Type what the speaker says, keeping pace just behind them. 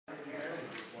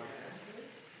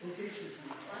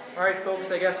All right,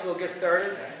 folks, I guess we'll get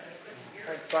started.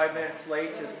 Like 5 minutes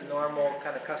late is the normal,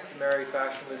 kind of customary,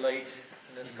 fashionably late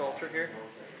in this culture here.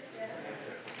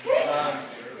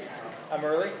 I'm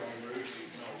early.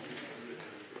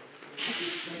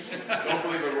 Don't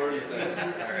believe a word he says.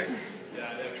 All right. Yeah,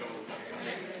 I have trouble.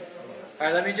 All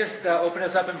right, let me just open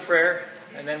us up in prayer,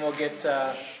 and then we'll get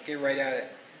right at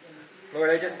it.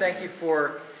 Lord, I just thank you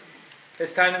for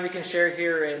this time that we can share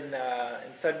here in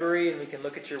Sudbury, and we can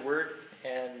look at your word.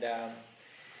 And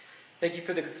thank you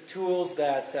for the tools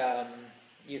that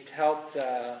you've helped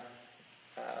your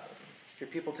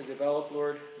people to develop,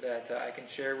 Lord, that I can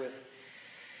share with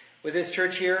this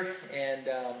church here. And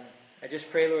I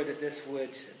just pray, Lord, that this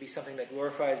would be something that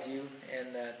glorifies you,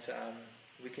 and that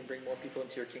we can bring more people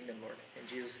into your kingdom, Lord. In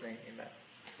Jesus' name, amen.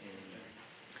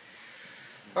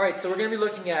 All right, so we're going to be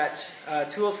looking at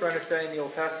tools for understanding the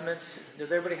Old Testament.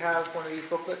 Does everybody have one of these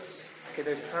booklets? Okay,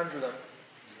 there's tons of them.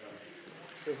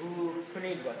 So who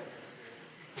needs one?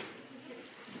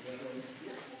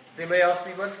 Does anybody else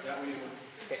need one?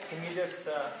 Okay, can you just...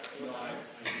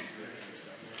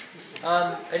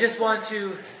 I just want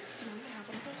to...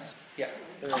 Yeah,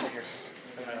 they're over here.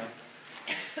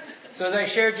 So as I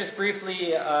shared just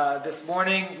briefly this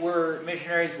morning, we're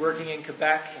missionaries working in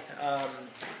Quebec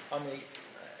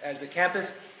as a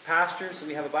campus pastor, so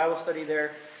we have a Bible study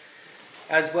there.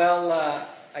 As well,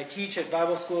 I teach at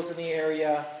Bible schools in the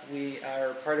area. We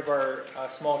are part of our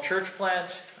small church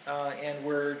plant, and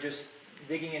we're just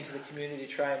digging into the community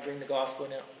to try and bring the gospel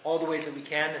in all the ways that we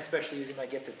can, especially using my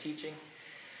gift of teaching.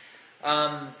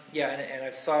 And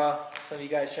I saw some of you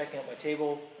guys checking out my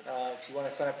table. If you want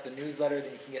to sign up for the newsletter,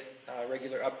 then you can get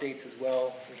regular updates as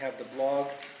well. We have the blog,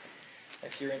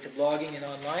 if you're into blogging and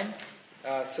online.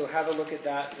 So have a look at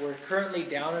that. We're currently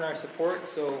down in our support,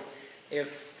 so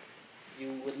if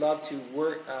you would love to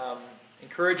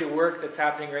encourage a work that's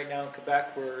happening right now in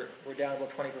Quebec, we're down about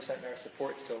 20% in our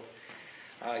support, so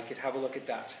you could have a look at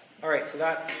that. All right, so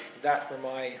that's that for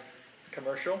my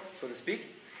commercial, so to speak.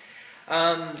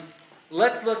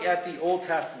 Let's look at the Old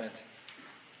Testament.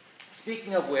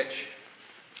 Speaking of which,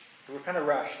 we're kind of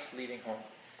rushed leaving home,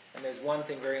 and there's one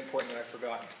thing very important that I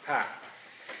forgot to pack.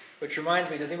 Which reminds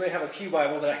me, does anybody have a pew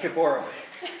Bible that I could borrow?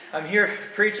 I'm here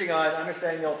preaching on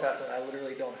understanding the Old Testament. I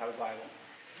literally don't have a Bible.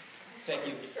 Thank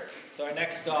you. So our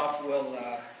next stop, we're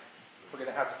going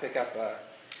to have to pick up a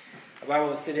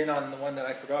Bible to sit in on, the one that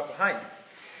I forgot behind.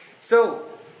 So,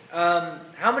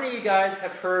 how many of you guys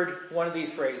have heard one of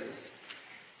these phrases?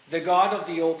 The God of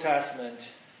the Old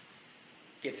Testament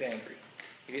gets angry.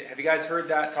 Have you guys heard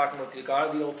that, talking about the God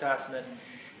of the Old Testament?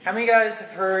 How many of you guys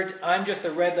have heard, I'm just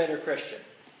a red-letter Christian?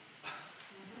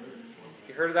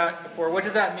 You heard of that before? What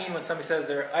does that mean when somebody says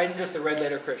I'm just a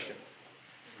red-letter Christian?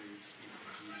 Speaks of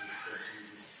Jesus, what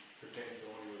Jesus pertains to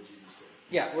only what Jesus said.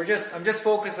 Yeah, I'm just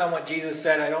focused on what Jesus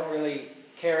said. I don't really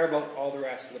care about all the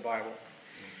rest of the Bible.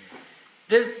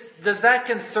 Does that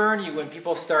concern you when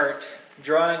people start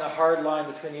drawing a hard line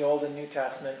between the Old and New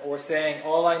Testament, or saying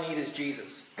all I need is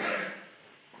Jesus? Yeah,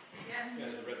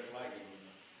 there's a red flag.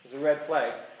 There's a red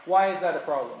flag. Why is that a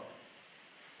problem?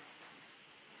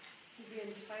 Because the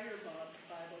entire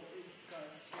Bible is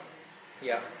God's story.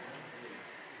 Yeah. And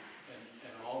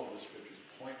all of the scriptures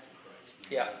point to Christ.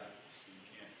 Yeah. So you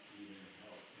can't leave anything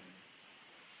out.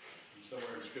 And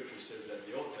somewhere in Scripture says that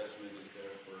the Old Testament is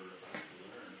there for us to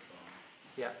learn from.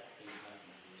 Yeah. Things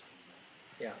happening for us to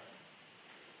learn. Yeah.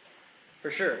 For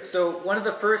sure. So one of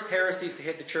the first heresies to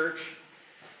hit the church,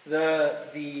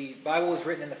 the Bible was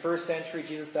written in the first century.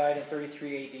 Jesus died in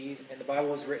 33 AD, and the Bible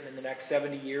was written in the next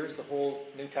 70 years, the whole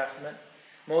New Testament.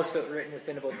 Most of it written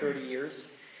within about 30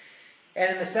 years.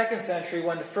 And in the second century,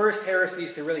 one of the first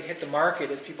heresies to really hit the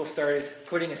market as people started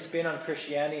putting a spin on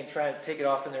Christianity and trying to take it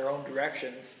off in their own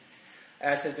directions,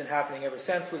 as has been happening ever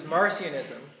since, was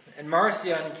Marcionism. And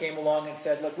Marcion came along and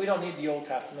said, look, we don't need the Old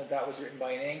Testament. That was written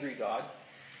by an angry God.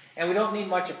 And we don't need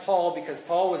much of Paul, because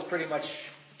Paul was pretty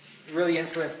much really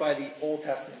influenced by the Old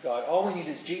Testament God. All we need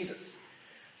is Jesus.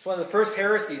 It's one of the first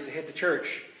heresies to hit the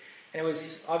church. And it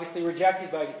was obviously rejected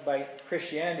by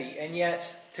Christianity. And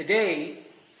yet, today,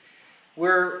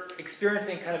 we're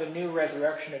experiencing kind of a new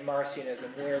resurrection in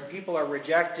Marcionism, where people are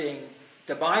rejecting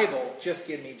the Bible, just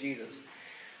give me Jesus.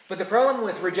 But the problem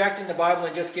with rejecting the Bible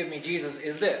and just give me Jesus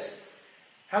is this.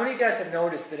 How many of you guys have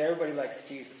noticed that everybody likes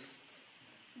Jesus?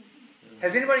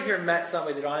 Has anybody here met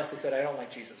somebody that honestly said, I don't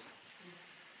like Jesus?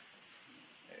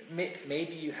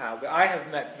 Maybe you have, but I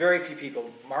have met very few people.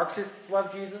 Marxists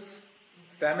love Jesus.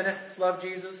 Feminists love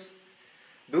Jesus.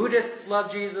 Buddhists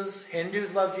love Jesus.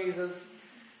 Hindus love Jesus.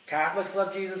 Catholics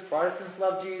love Jesus. Protestants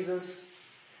love Jesus.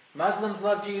 Muslims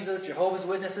love Jesus. Jehovah's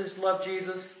Witnesses love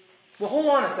Jesus. Well, hold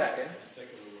on a second.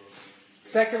 Secular world.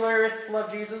 Secularists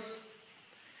love Jesus?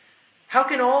 How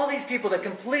can all these people that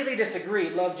completely disagree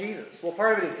love Jesus? Well,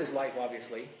 part of it is his life,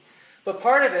 obviously. But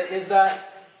part of it is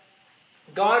that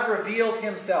God revealed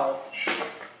himself.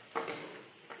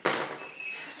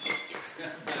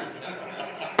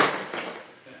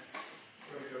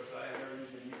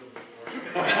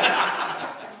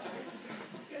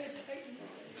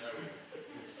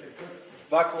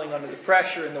 Buckling under the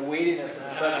pressure and the weightiness of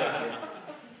the subject.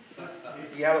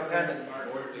 Do you have a pen?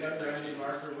 Marker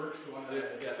works, the one that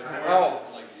Oh.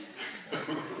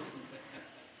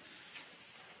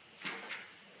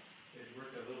 it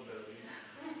worked a little bit at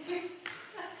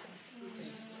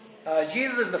least.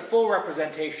 Jesus is the full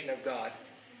representation of God.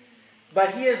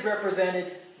 But he is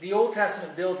represented, the Old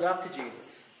Testament builds up to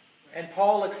Jesus. And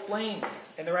Paul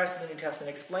explains, and the rest of the New Testament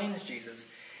explains Jesus.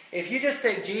 If you just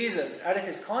take Jesus out of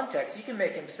his context, you can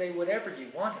make him say whatever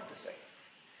you want him to say.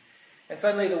 And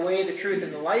suddenly the way, the truth,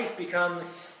 and the life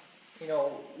becomes,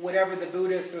 whatever the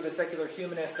Buddhist or the secular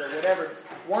humanist or whatever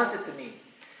wants it to mean.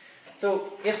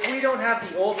 So if we don't have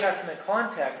the Old Testament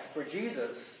context for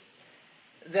Jesus,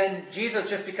 then Jesus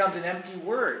just becomes an empty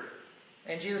word.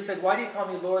 And Jesus said, why do you call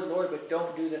me Lord, Lord, but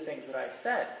don't do the things that I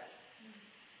said?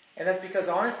 And that's because,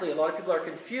 honestly, a lot of people are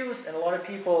confused, and a lot of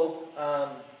people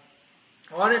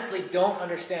honestly don't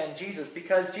understand Jesus,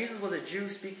 because Jesus was a Jew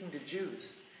speaking to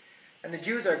Jews. And the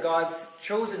Jews are God's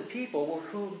chosen people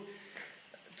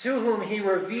to whom he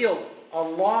revealed a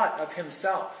lot of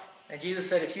himself. And Jesus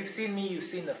said, if you've seen me, you've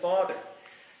seen the Father.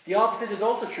 The opposite is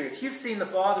also true. If you've seen the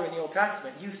Father in the Old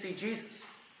Testament, you see Jesus.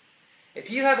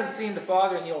 If you haven't seen the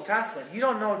Father in the Old Testament, you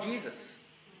don't know Jesus.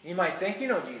 You might think you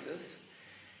know Jesus.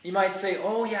 You might say,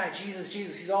 oh yeah, Jesus,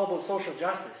 he's all about social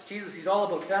justice. Jesus, he's all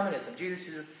about feminism.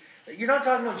 You're not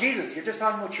talking about Jesus. You're just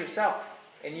talking about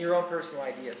yourself and your own personal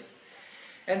ideas.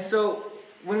 And so,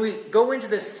 when we go into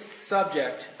this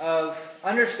subject of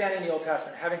understanding the Old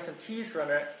Testament, having some keys for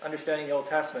understanding the Old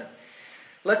Testament,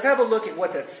 let's have a look at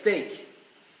what's at stake.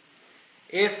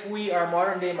 If we are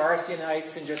modern-day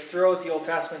Marcionites and just throw out the Old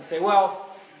Testament and say, well,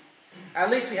 at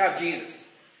least we have Jesus.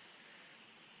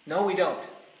 No, we don't.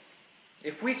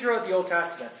 If we throw out the Old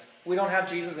Testament, we don't have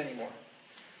Jesus anymore.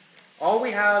 All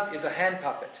we have is a hand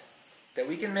puppet that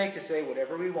we can make to say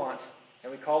whatever we want,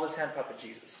 and we call this hand puppet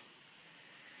Jesus.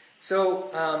 So,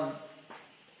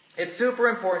 it's super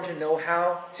important to know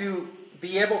how to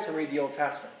be able to read the Old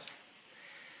Testament.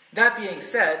 That being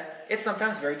said, it's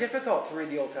sometimes very difficult to read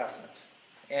the Old Testament.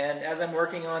 And as I'm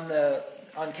working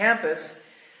on campus,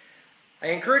 I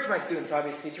encourage my students,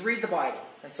 obviously, to read the Bible.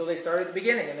 And so they start at the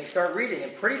beginning, and they start reading.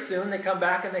 And pretty soon they come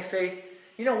back and they say,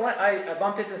 you know what, I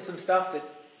bumped into some stuff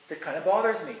that kind of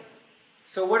bothers me.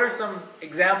 So what are some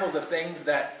examples of things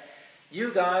that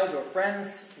you guys or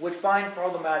friends would find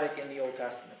problematic in the Old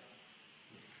Testament?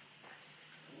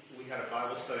 We had a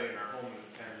Bible study in our home,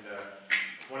 and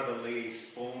one of the ladies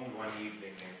phoned one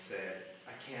evening and said,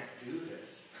 I can't do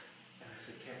this. And I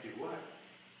said, can't do what?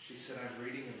 She said, I'm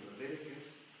reading in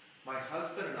Leviticus. My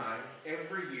husband and I,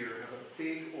 every year, have a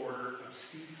big order of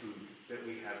seafood that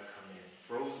we have come in,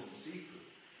 frozen seafood.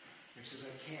 And she says,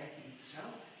 I can't eat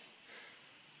shellfish.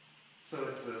 So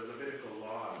it's the Levitical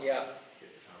laws. Yeah.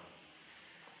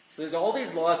 So there's all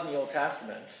these laws in the Old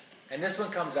Testament. And this one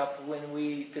comes up when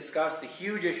we discuss the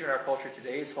huge issue in our culture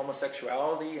today is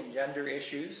homosexuality and gender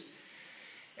issues.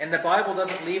 And the Bible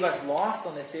doesn't leave us lost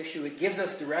on this issue. It gives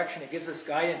us direction. It gives us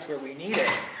guidance where we need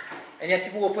it. And yet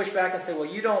people will push back and say, well,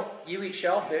 you eat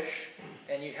shellfish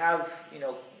and you have,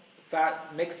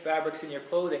 mixed fabrics in your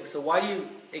clothing. So why do you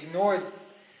ignore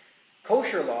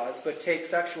kosher laws but take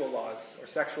sexual laws or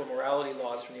sexual morality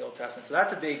laws from the Old Testament? So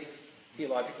that's a big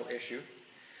theological issue.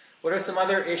 What are some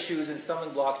other issues and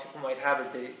stumbling blocks people might have as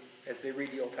they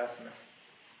read the Old Testament?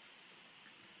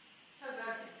 How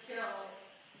God could kill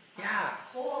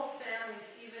whole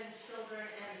families, even children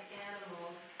and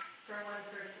animals, for one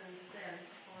person's sin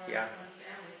or one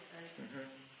family's sin. Mm-hmm.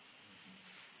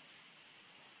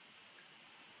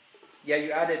 Yeah,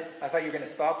 you added, I thought you were going to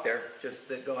stop there, just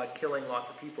that God killing lots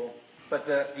of people. But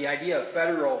the idea of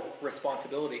federal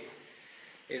responsibility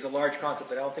is a large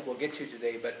concept that I don't think we'll get to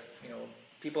today, but,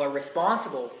 people are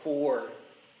responsible for,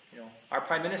 our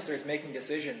Prime Minister is making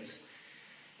decisions.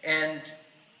 And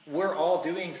we're all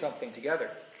doing something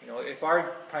together. If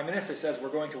our Prime Minister says we're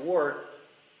going to war,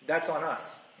 that's on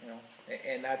us.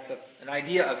 And that's an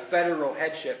idea of federal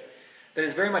headship that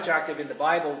is very much active in the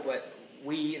Bible, but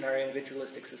we in our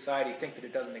individualistic society think that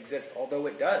it doesn't exist, although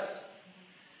it does.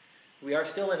 We are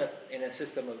still in a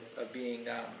system of being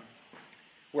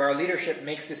where our leadership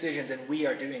makes decisions and we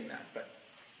are doing that. But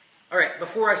all right,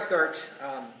 before I start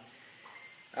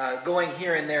going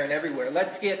here and there and everywhere.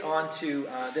 Let's get on to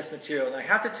this material. And I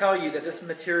have to tell you that this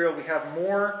material we have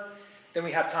more than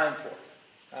we have time for.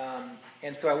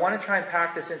 And so I want to try and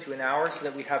pack this into an hour so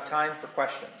that we have time for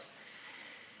questions.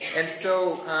 And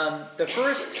so the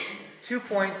first 2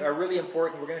 points are really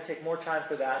important. We're going to take more time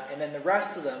for that. And then the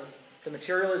rest of them, the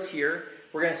material is here.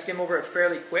 We're going to skim over it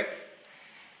fairly quick.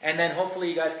 And then hopefully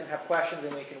you guys can have questions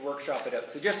and we can workshop it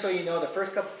out. So just so you know, the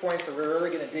first couple points that we're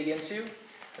really going to dig into.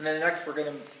 And then the next we're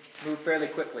going to move fairly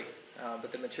quickly.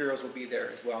 But the materials will be there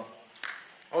as well.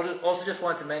 I also just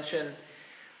want to mention,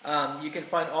 you can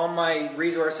find all my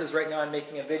resources. Right now I'm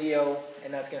making a video,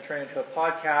 and that's going to turn into a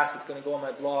podcast. It's going to go on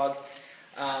my blog.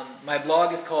 My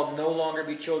blog is called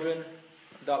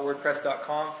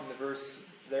NoLongerBeChildren.wordpress.com, from the verse,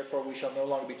 "Therefore we shall no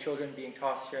longer be children, being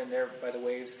tossed here and there by the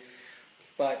waves."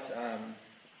 But I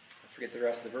forget the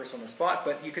rest of the verse on the spot.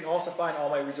 But you can also find all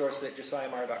my resources at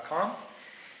josiahmeyer.com.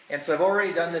 And so I've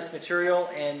already done this material,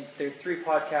 and there's 3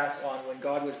 podcasts on when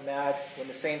God was mad, when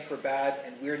the saints were bad,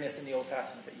 and weirdness in the Old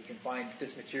Testament, that you can find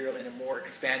this material in a more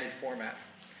expanded format.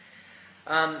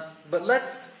 But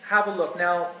let's have a look.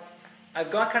 Now,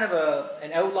 I've got kind of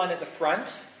an outline at the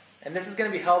front, and this is going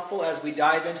to be helpful as we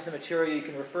dive into the material. You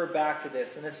can refer back to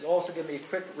this, and this is also going to be a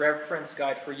quick reference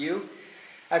guide for you.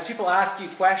 As people ask you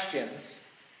questions,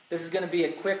 this is going to be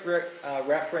a quick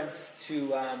reference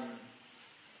to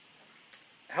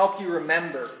help you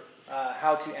remember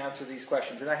how to answer these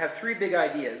questions. And I have 3 big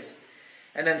ideas,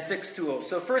 and then 6 tools.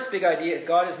 So first big idea,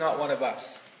 God is not one of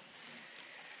us.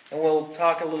 And we'll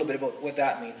talk a little bit about what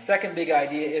that means. Second big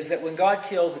idea is that when God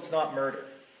kills, it's not murder.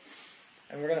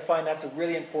 And we're going to find that's a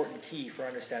really important key for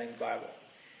understanding the Bible.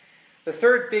 The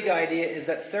third big idea is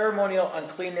that ceremonial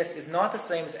uncleanness is not the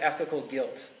same as ethical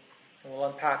guilt. And we'll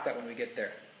unpack that when we get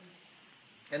there.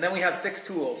 And then we have 6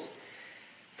 tools.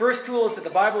 First tool is that the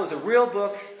Bible is a real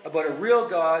book about a real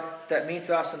God that meets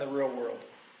us in the real world.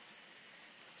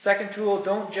 Second tool,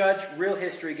 don't judge real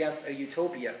history against a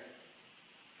utopia.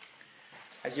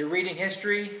 As you're reading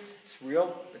history, it's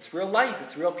real life,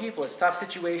 it's real people, it's tough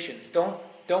situations. Don't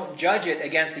judge it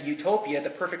against the utopia, the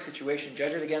perfect situation.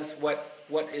 Judge it against what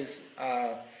is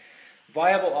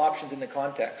viable options in the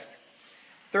context.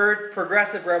 Third,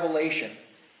 progressive revelation.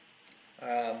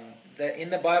 That in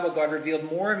the Bible, God revealed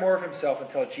more and more of himself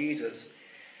until Jesus,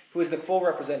 who is the full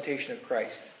representation of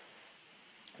Christ.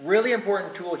 Really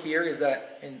important tool here is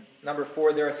that in number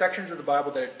 4, there are sections of the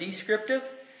Bible that are descriptive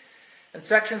and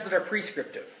sections that are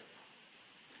prescriptive.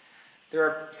 There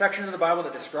are sections of the Bible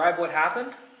that describe what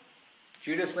happened.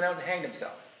 Judas went out and hanged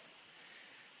himself.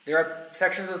 There are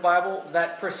sections of the Bible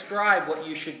that prescribe what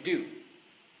you should do.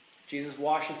 Jesus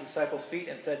washed his disciples' feet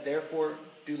and said, "Therefore,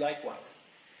 do likewise."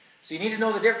 So you need to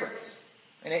know the difference.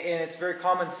 And it's very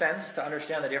common sense to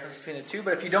understand the difference between the two.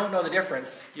 But if you don't know the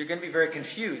difference, you're going to be very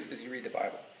confused as you read the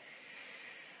Bible.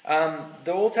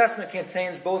 The Old Testament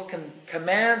contains both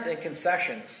commands and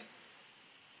concessions.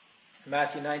 In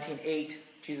Matthew 19:8,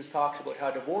 Jesus talks about how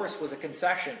divorce was a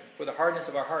concession for the hardness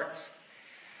of our hearts.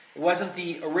 It wasn't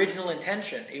the original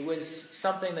intention. It was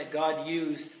something that God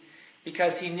used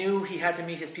because he knew he had to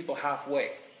meet his people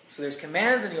halfway. So there's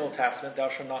commands in the Old Testament, "Thou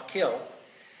shalt not kill."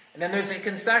 And then there's a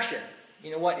concession.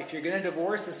 You know what? If you're going to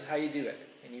divorce, this is how you do it.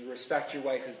 And you respect your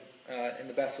wife in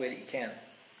the best way that you can.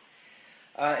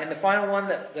 And the final one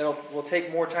that will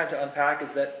take more time to unpack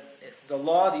is that the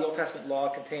Old Testament law,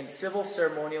 contains civil,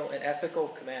 ceremonial, and ethical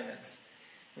commandments.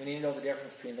 We need to know the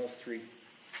difference between those 3.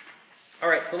 All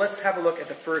right, so let's have a look at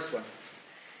the first one.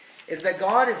 Is that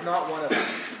God is not one of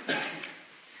us.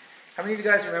 How many of you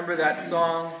guys remember that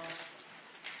song,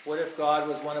 "What if God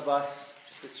was one of us?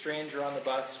 A stranger on the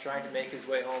bus trying to make his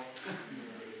way home"?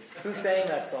 Who sang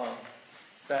that song?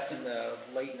 Is that in the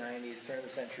late 90s, turn of the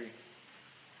century?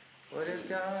 What if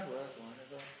God was one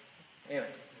of us?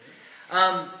 Anyways.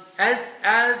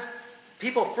 As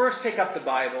people first pick up the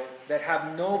Bible that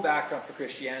have no background for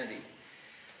Christianity,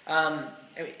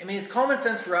 it's common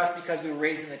sense for us because we were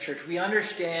raised in the church. We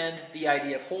understand the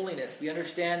idea of holiness. We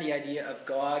understand the idea of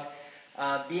God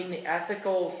being the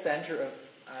ethical center of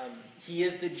he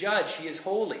is the judge. He is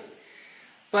holy.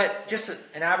 But just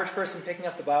an average person picking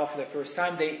up the Bible for the first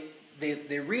time, they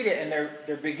read it, and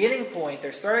their beginning point,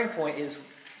 their starting point is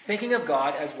thinking of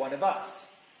God as one of us,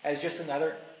 as just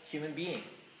another human being.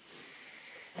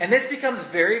 And this becomes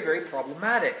very, very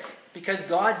problematic because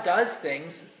God does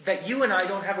things that you and I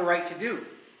don't have a right to do.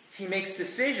 He makes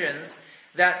decisions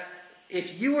that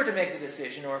if you were to make the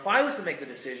decision, or if I was to make the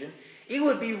decision, it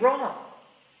would be wrong.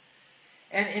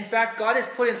 And in fact, God is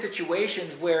put in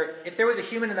situations where if there was a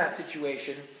human in that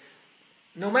situation,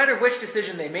 no matter which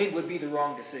decision they made would be the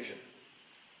wrong decision.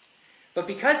 But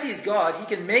because he's God, he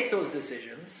can make those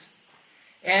decisions,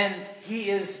 And he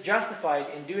is justified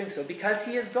in doing so because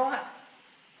he is God.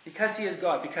 Because he is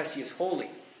God, because he is holy.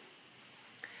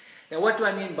 Now what do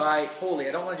I mean by holy?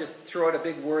 I don't want to just throw out a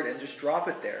big word and just drop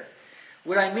it there.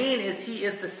 What I mean is he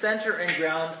is the center and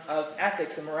ground of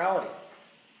ethics and morality.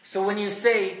 So when you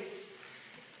say,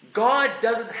 God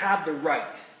doesn't have the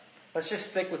right, let's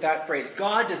just stick with that phrase.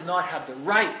 God does not have the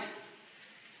right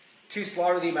to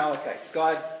slaughter the Amalekites.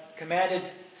 God commanded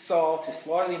Saul to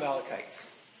slaughter the Amalekites.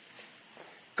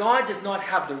 God does not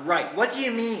have the right. What do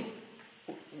you mean?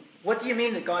 What do you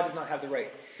mean that God does not have the right?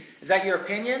 Is that your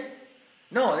opinion?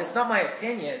 No, it's not my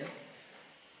opinion.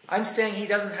 I'm saying he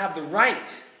doesn't have the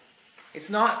right. It's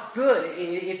not good.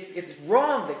 It's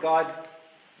wrong that God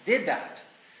did that.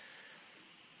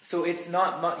 So it's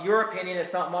not your opinion,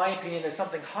 it's not my opinion. There's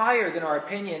something higher than our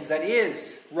opinions that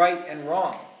is right and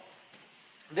wrong.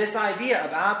 This idea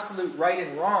of absolute right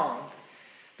and wrong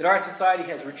that our society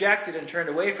has rejected and turned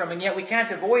away from, and yet we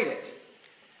can't avoid it.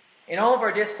 In all of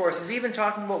our discourses, even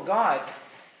talking about God,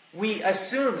 we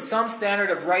assume some standard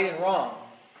of right and wrong.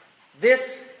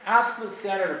 This absolute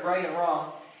standard of right and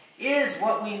wrong is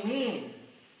what we mean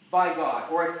by God,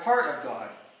 or it's part of God.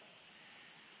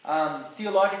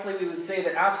 Theologically, we would say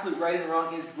that absolute right and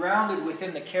wrong is grounded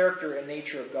within the character and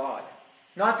nature of God.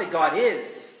 Not that God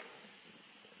is.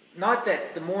 Not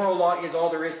that the moral law is all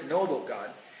there is to know about God.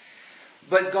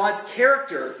 But God's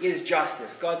character is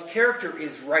justice. God's character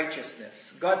is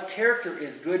righteousness. God's character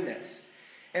is goodness.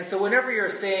 And so whenever you're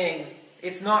saying,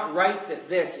 it's not right that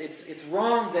this, it's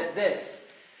wrong that this,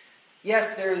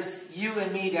 yes, there's you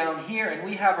and me down here, and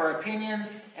we have our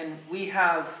opinions, and we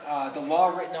have the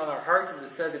law written on our hearts, as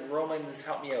it says in Romans,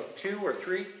 help me out, 2 or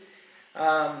 3.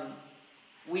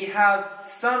 We have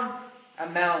some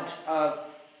amount of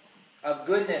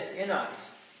goodness in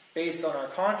us based on our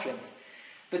conscience.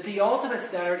 But the ultimate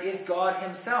standard is God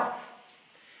himself.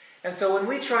 And so when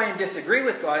we try and disagree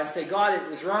with God and say, God, it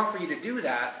was wrong for you to do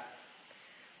that,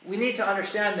 we need to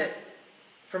understand that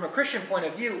from a Christian point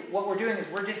of view, what we're doing is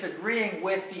we're disagreeing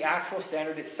with the actual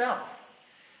standard itself.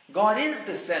 God is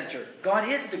the center. God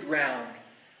is the ground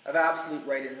of absolute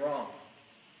right and wrong.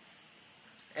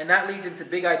 And that leads into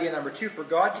big idea number 2. For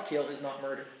God to kill is not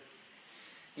murder.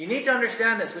 You need to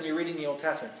understand this when you're reading the Old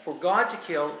Testament. For God to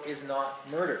kill is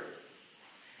not murder.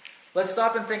 Let's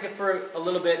stop and think for a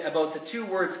little bit about the two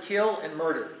words kill and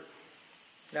murder.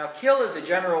 Now, kill is a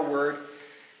general word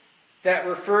that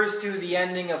refers to the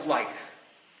ending of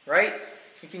life, right?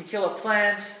 You can kill a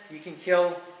plant, you can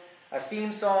kill a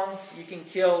theme song, you can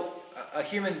kill a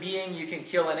human being, you can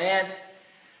kill an ant,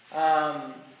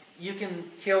 you can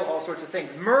kill all sorts of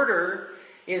things. Murder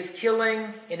is killing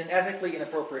in an ethically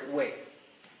inappropriate way.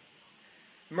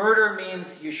 Murder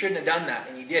means you shouldn't have done that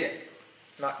and you did it.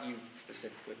 Not you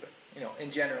specifically, but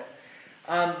in general.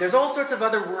 There's all sorts of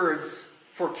other words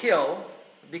for kill,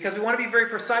 because we want to be very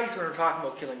precise when we're talking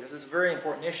about killing. This is a very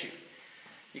important issue.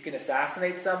 You can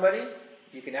assassinate somebody,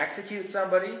 you can execute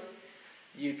somebody,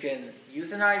 you can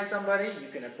euthanize somebody, you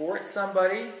can abort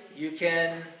somebody, you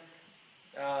can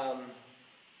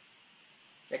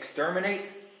exterminate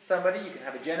somebody, you can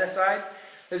have a genocide.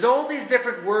 There's all these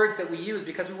different words that we use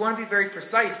because we want to be very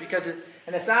precise, because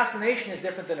an assassination is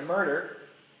different than a murder.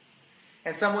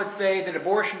 And some would say that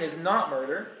abortion is not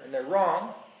murder, and they're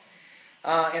wrong.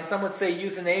 And some would say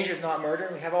euthanasia is not murder.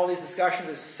 And we have all these discussions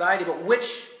in society, but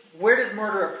where does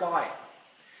murder apply?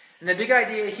 And the big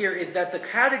idea here is that the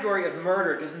category of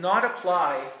murder does not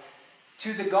apply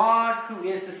to the God who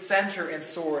is the center and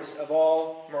source of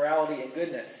all morality and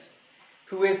goodness,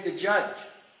 who is the judge.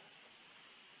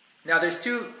 Now, there's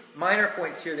two minor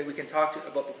points here that we can talk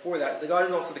about before that. The God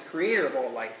is also the creator of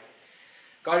all life.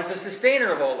 God is the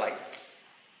sustainer of all life.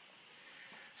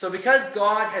 So because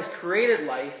God has created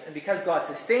life, and because God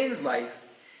sustains life,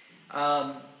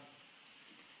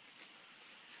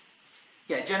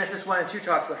 Genesis 1 and 2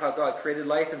 talks about how God created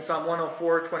life, and Psalm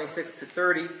 104, 26 to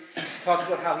 30 talks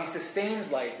about how he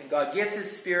sustains life, and God gives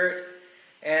his spirit,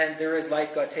 and there is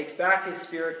life. God takes back his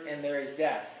spirit, and there is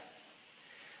death.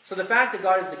 So the fact that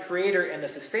God is the creator and the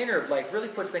sustainer of life really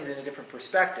puts things in a different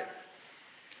perspective.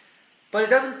 But it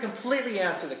doesn't completely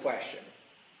answer the question.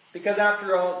 Because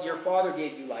after all, your father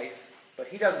gave you life, but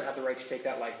he doesn't have the right to take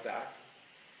that life back.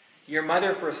 Your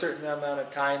mother, for a certain amount of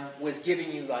time, was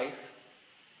giving you life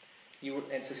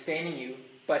and sustaining you,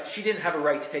 but she didn't have a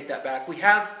right to take that back. We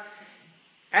have,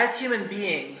 as human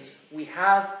beings, we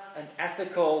have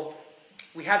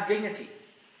dignity.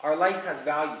 Our life has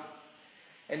value.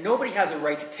 And nobody has a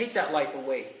right to take that life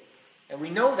away. And we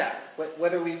know that.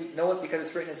 Whether we know it because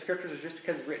it's written in Scriptures or just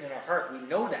because it's written in our heart, we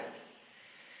know that.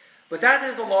 But that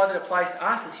is a law that applies to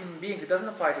us as human beings. It doesn't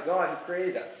apply to God who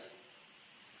created us.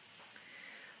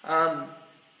 And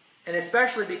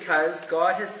especially because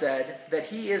God has said that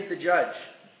he is the judge.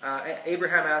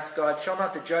 Abraham asked God, "Shall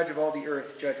not the judge of all the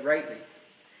earth judge rightly?"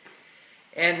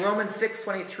 And Romans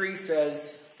 6:23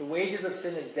 says, "The wages of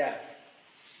sin is death."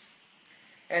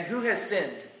 And who has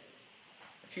sinned?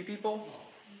 A few people?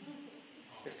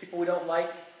 There's people we don't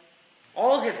like.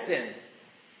 All have sinned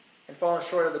and fallen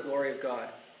short of the glory of God.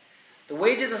 The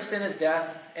wages of sin is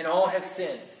death, and all have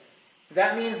sinned.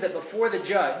 That means that before the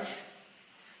judge,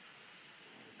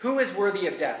 who is worthy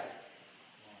of death?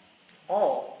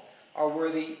 All are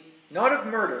worthy, not of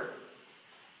murder,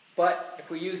 but if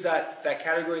we use that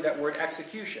category, that word,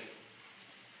 execution.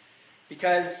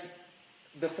 Because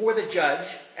before the judge,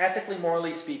 ethically,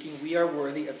 morally speaking, we are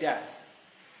worthy of death.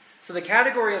 So the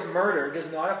category of murder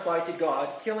does not apply to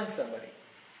God killing somebody.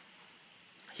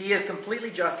 He is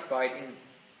completely justified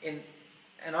in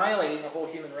annihilating the whole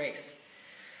human race.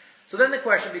 So then the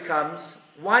question becomes,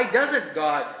 why doesn't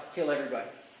God kill everybody?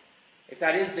 If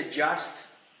that is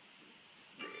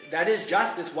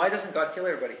justice, why doesn't God kill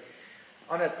everybody?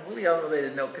 On a completely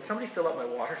unrelated note, could somebody fill up my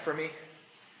water for me?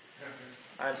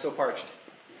 I'm so parched.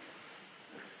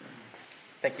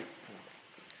 Thank you.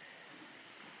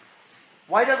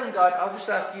 Why doesn't God, I'll just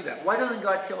ask you that, why doesn't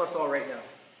God kill us all right now?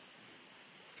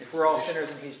 If we're all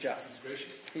sinners and he's just. He's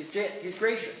gracious. He's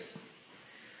gracious.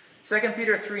 2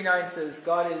 Peter 3:9 says,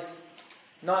 God is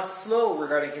not slow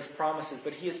regarding his promises,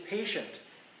 but he is patient,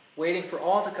 waiting for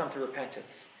all to come to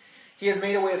repentance. He has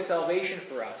made a way of salvation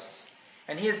for us.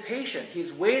 And he is patient. He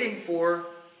is waiting for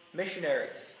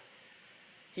missionaries.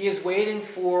 He is waiting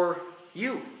for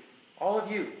you, all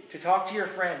of you, to talk to your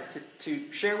friends,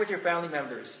 to share with your family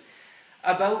members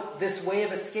about this way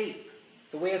of escape,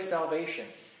 the way of salvation,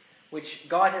 which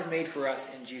God has made for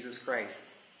us in Jesus Christ.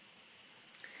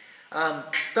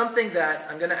 Something that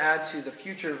I'm going to add to the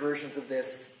future versions of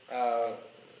this,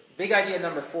 big idea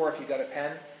number 4, if you've got a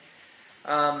pen,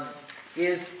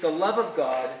 is the love of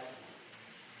God.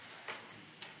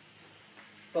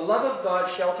 The love of God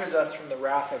shelters us from the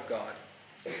wrath of God.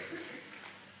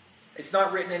 It's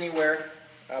not written anywhere,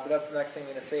 but that's the next thing I'm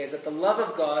going to say, is that the love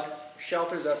of God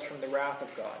shelters us from the wrath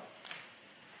of God.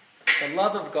 The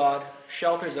love of God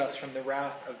shelters us from the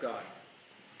wrath of God.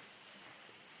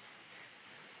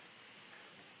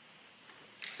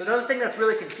 So another thing that's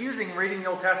really confusing in reading the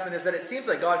Old Testament is that it seems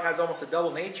like God has almost a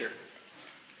double nature.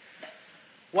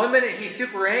 One minute he's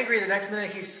super angry, the next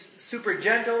minute he's super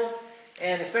gentle,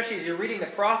 and especially as you're reading the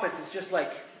prophets, it's just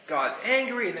like God's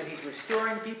angry, and then he's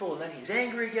restoring people, and then he's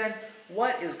angry again.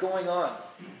 What is going on?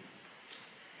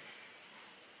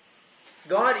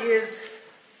 God is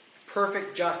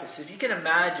perfect justice. If you can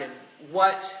imagine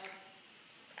what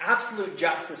absolute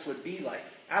justice would be like,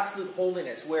 absolute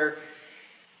holiness, where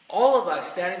all of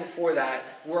us standing before that,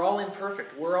 we're all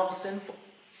imperfect, we're all sinful.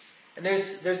 And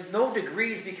there's no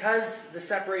degrees, because the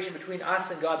separation between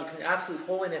us and God, between absolute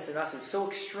holiness and us, is so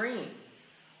extreme.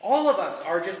 All of us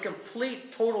are just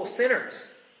complete, total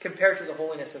sinners compared to the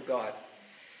holiness of God.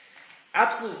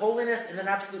 Absolute holiness and then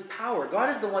absolute power. God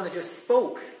is the one that just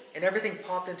spoke and everything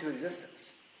popped into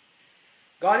existence.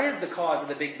 God is the cause of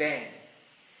the Big Bang.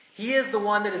 He is the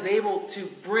one that is able to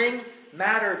bring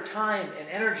matter, time, and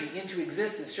energy into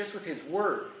existence just with his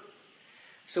word.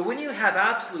 So when you have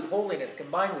absolute holiness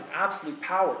combined with absolute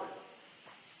power,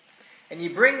 and you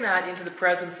bring that into the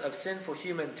presence of sinful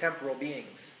human temporal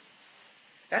beings,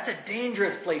 that's a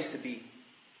dangerous place to be.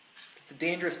 It's a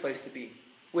dangerous place to be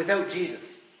without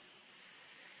Jesus.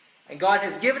 And God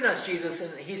has given us Jesus,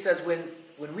 and he says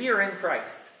when we are in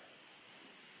Christ,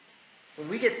 when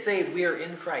we get saved, we are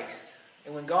in Christ.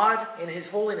 And when God, in his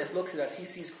holiness, looks at us, he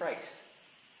sees Christ.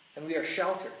 And we are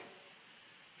sheltered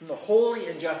from the holy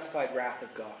and justified wrath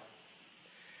of God.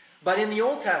 But in the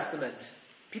Old Testament,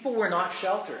 people were not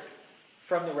sheltered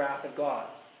from the wrath of God.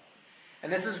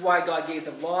 And this is why God gave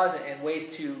them laws and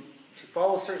ways to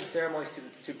follow certain ceremonies,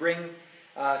 to bring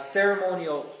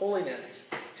ceremonial holiness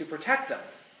to protect them.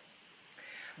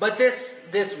 But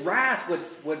this wrath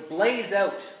would blaze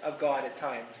out of God at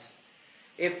times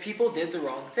if people did the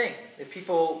wrong thing. If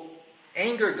people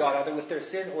angered God either with their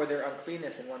sin or their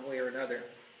uncleanness in one way or another.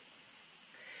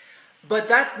 But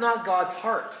that's not God's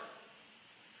heart.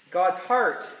 God's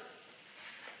heart,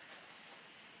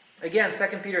 again,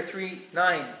 2 Peter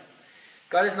 3:9,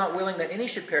 God is not willing that any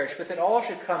should perish, but that all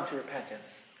should come to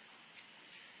repentance.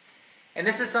 And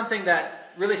this is something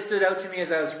that really stood out to me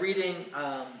as I was reading,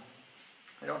 I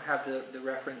don't have the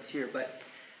reference here, but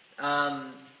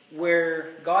where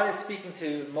God is speaking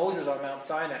to Moses on Mount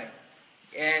Sinai.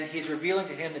 And he's revealing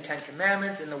to him the Ten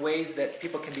Commandments in the ways that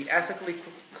people can be ethically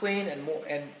clean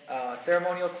and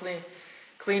ceremonial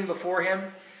clean before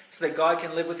him. so that God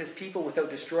can live with his people without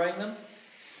destroying them.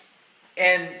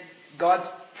 And God's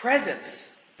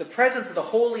presence, the presence of the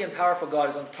holy and powerful God,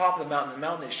 is on the top of the mountain. The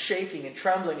mountain is shaking and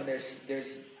trembling, and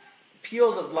there's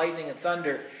peals of lightning and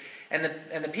thunder. And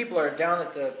the people are down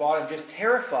at the bottom just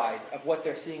terrified of what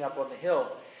they're seeing up on the hill.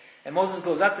 And Moses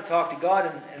goes up to talk to God,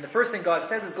 and the first thing God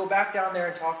says is, go back down there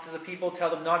and talk to the people, tell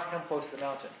them not to come close to the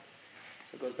mountain.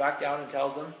 So he goes back down and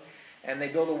tells them, and they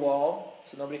build a wall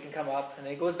so nobody can come up, and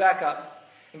then he goes back up.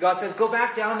 And God says, go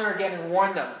back down there again and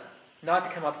warn them not to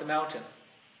come up the mountain.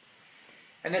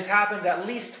 And this happens at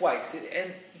least twice. And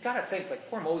you got to think, like,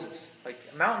 poor Moses. Like,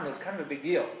 a mountain is kind of a big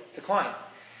deal to climb.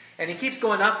 And he keeps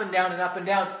going up and down and up and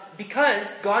down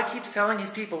because God keeps telling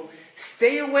his people,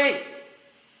 stay away.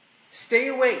 Stay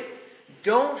away.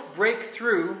 Don't break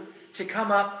through to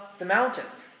come up the mountain,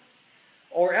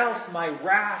 or else my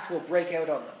wrath will break out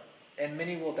on them, and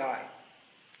many will die.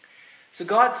 So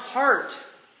God's heart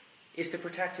is to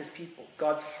protect his people.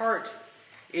 God's heart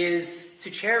is to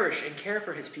cherish and care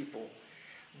for his people.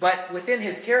 But within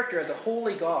his character as a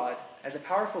holy God, as a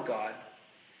powerful God,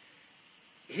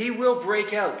 he will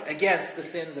break out against the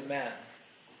sins of man.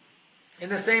 In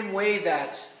the same way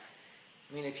that,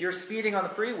 I mean, if you're speeding on the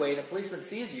freeway and a policeman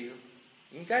sees you,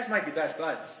 you guys might be best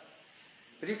buds.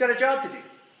 But he's got a job to do.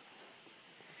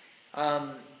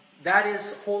 That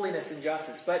is holiness and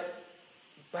justice. But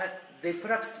they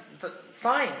put up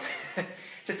signs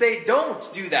to say,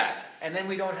 don't do that. And then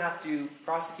we don't have to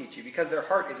prosecute you because their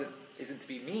heart isn't to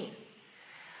be mean.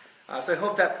 So I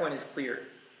hope that point is clear.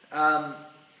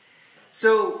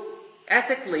 So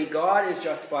ethically, God is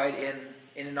justified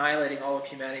in annihilating all of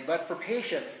humanity. But for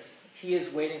patience, he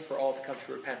is waiting for all to come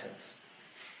to repentance.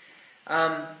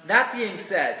 That being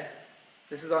said,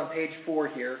 this is on page 4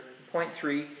 here, point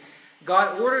 3.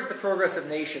 God orders the progress of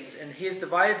nations, and he has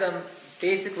divided them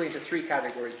basically into 3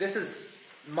 categories. This is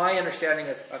my understanding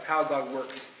of how God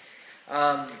works.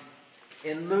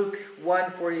 In Luke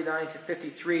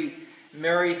 1:49-53,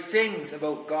 Mary sings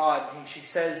about God, and she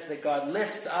says that God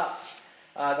lifts up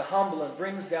the humble and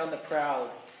brings down the proud.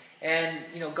 And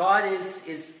God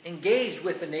is engaged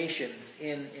with the nations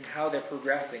in how they're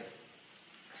progressing.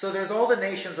 So there's all the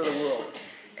nations of the world.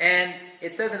 And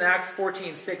it says in Acts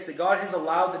 14:6 that God has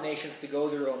allowed the nations to go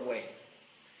their own way.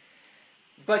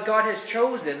 But God has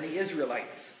chosen the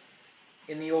Israelites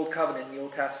in the Old Covenant, in the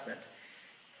Old Testament,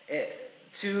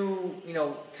 to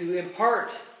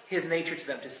impart his nature to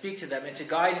them, to speak to them, and to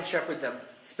guide and shepherd them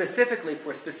specifically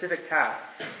for a specific task.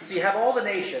 So you have all the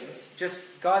nations,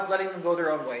 just God's letting them go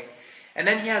their own way. And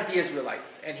then he has the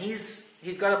Israelites, and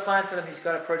he's got a plan for them, he's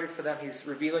got a project for them, he's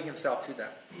revealing himself to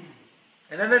them.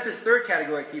 And then there's this third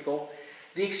category of people,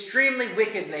 the extremely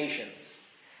wicked nations.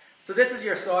 So this is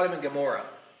your Sodom and Gomorrah.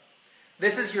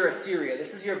 This is your Assyria.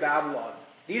 This is your Babylon.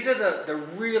 These are the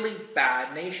really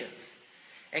bad nations.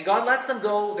 And God lets them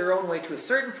go their own way to a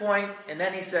certain point, and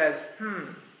then he says,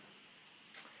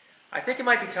 I think it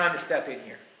might be time to step in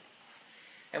here.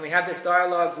 And we have this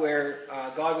dialogue where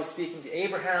God was speaking to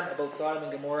Abraham about Sodom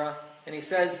and Gomorrah, and he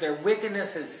says, their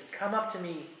wickedness has come up to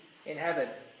me in heaven.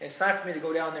 And it's time for me to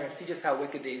go down there and see just how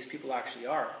wicked these people actually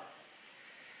are.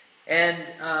 And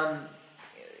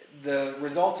the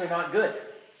results are not good.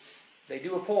 They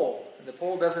do a poll, and the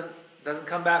poll doesn't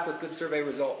come back with good survey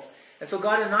results. And so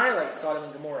God annihilates Sodom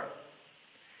and Gomorrah.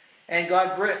 And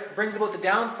God brings about the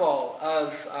downfall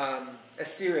of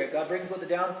Assyria. God brings about the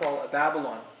downfall of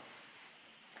Babylon.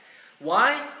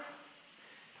 Why?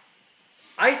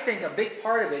 I think a big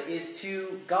part of it is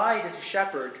to guide and to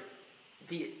shepherd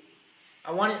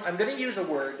I'm going to use a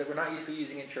word that we're not used to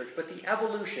using in church, but the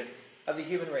evolution of the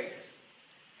human race.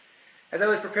 As I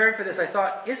was preparing for this, I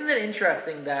thought, isn't it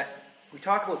interesting that we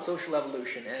talk about social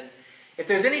evolution, and if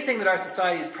there's anything that our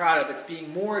society is proud of, it's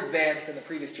being more advanced than the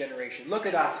previous generation. Look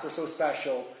at us, we're so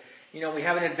special. We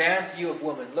have an advanced view of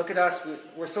women. Look at us,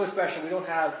 we're so special, we don't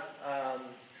have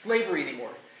slavery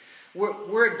anymore.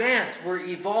 We're advanced, we're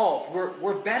evolved,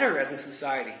 we're better as a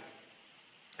society.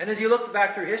 And as you look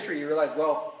back through history, you realize,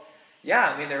 well,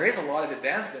 yeah, there is a lot of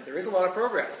advancement, there is a lot of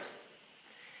progress.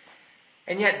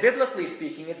 And yet, biblically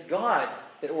speaking, it's God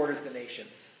that orders the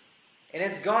nations. And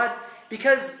it's God,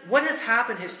 because what has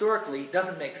happened historically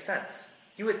doesn't make sense.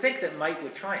 You would think that might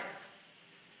would triumph.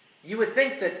 You would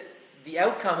think that the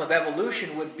outcome of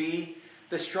evolution would be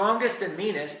the strongest and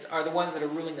meanest are the ones that are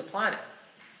ruling the planet.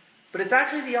 But it's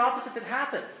actually the opposite that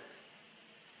happened.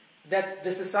 That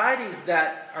the societies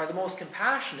that are the most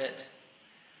compassionate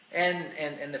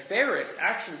and the fairest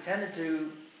actually tended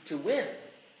to win.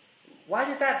 Why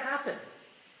did that happen?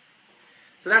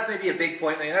 So that's maybe a big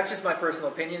point. That's just my personal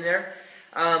opinion there.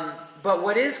 But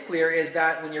what is clear is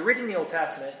that when you're reading the Old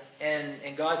Testament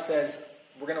and God says,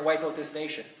 we're going to wipe out this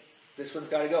nation. This one's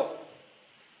got to go.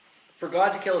 For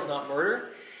God to kill is not murder,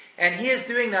 and he is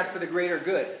doing that for the greater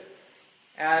good.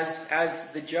 As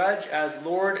the judge, as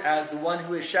Lord, as the one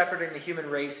who is shepherding the human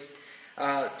race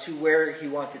to where he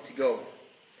wants it to go.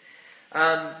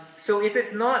 So if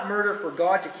it's not murder for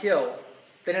God to kill,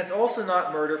 then it's also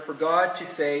not murder for God to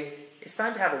say, it's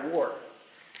time to have a war.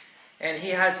 And he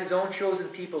has his own chosen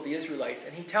people, the Israelites,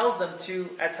 and he tells them to,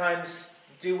 at times,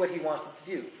 do what he wants them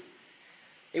to do.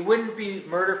 It wouldn't be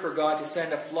murder for God to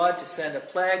send a flood, to send a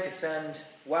plague, to send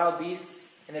wild beasts,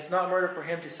 and it's not murder for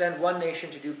him to send one nation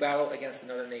to do battle against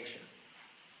another nation.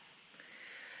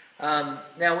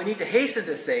 Now we need to hasten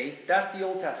to say, that's the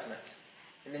Old Testament.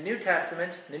 In the New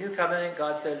Testament, in the New Covenant,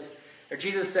 God says, or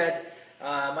Jesus said,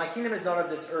 my kingdom is not of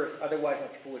this earth, otherwise my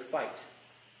people would fight.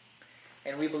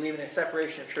 And we believe in a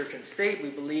separation of church and state. We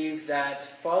believe that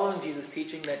following Jesus'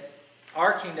 teaching that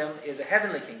our kingdom is a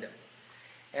heavenly kingdom.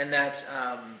 And that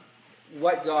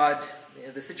what God,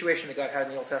 the situation that God had in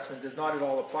the Old Testament does not at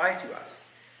all apply to us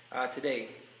today.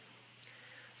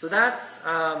 So that's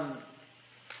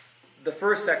the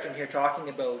first section here talking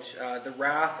about the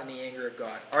wrath and the anger of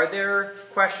God. Are there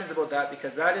questions about that?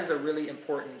 Because that is a really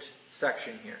important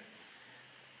section here.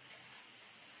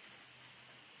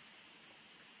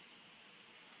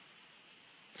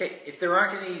 Okay, if there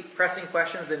aren't any pressing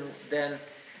questions, then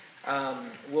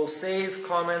we'll save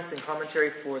comments and commentary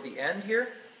for the end here.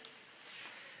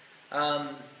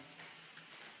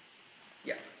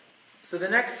 So the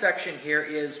next section here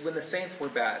is when the saints were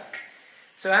bad.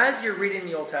 So as you're reading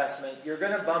the Old Testament, you're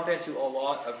going to bump into a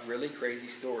lot of really crazy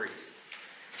stories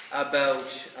about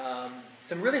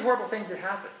some really horrible things that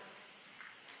happen.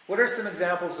 What are some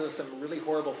examples of some really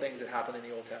horrible things that happen in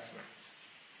the Old Testament?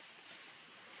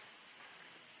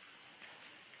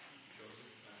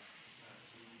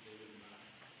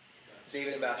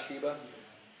 David and Bathsheba.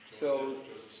 So,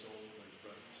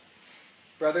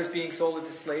 brothers being sold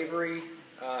into slavery.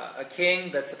 A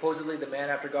king that's supposedly the man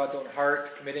after God's own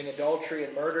heart, committing adultery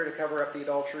and murder to cover up the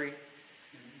adultery.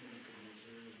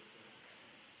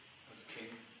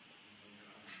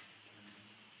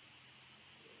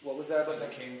 What was that about? As a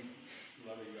king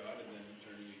loving God and then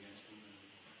turning against him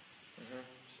and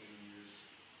saying he was,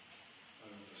 I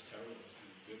don't know if it's terrible, it's kind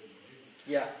of good in a way.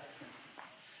 Yeah.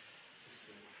 Just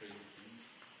crazy things.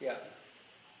 Yeah.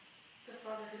 The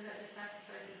father did that to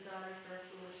sacrifice his daughter for a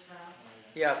foolish vow.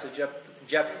 Yeah, so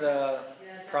Jephthah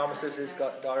promises his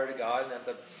daughter to God and ends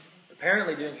up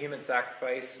apparently doing human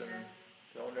sacrifice, and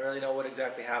don't really know what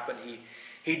exactly happened.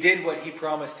 He did what he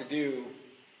promised to do.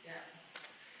 Yeah.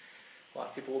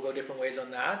 Lots of people will go different ways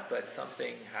on that, but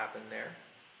something happened there.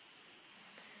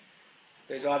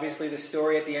 There's obviously the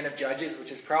story at the end of Judges,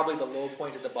 which is probably the low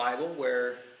point of the Bible,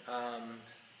 where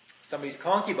somebody's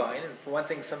concubine, and for one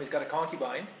thing, somebody's got a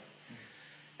concubine.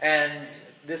 And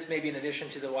this may be in addition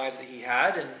to the wives that he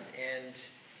had, and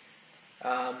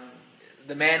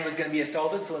the man was going to be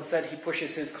assaulted, so instead he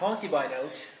pushes his concubine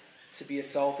out to be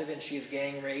assaulted, and she is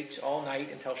gang raped all night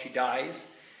until she dies.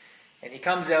 And he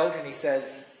comes out and he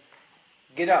says,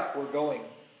 "Get up, we're going."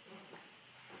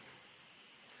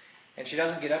 And she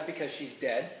doesn't get up because she's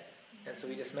dead, and so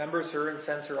he dismembers her and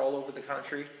sends her all over the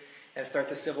country and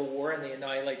starts a civil war, and they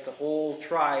annihilate the whole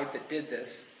tribe that did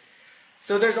this.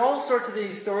 So there's all sorts of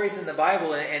these stories in the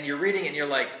Bible, and you're reading it and you're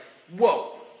like,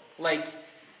 whoa! Like,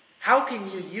 how can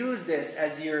you use this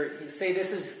as you say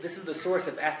this is the source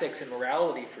of ethics and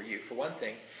morality for you, for one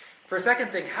thing. For a second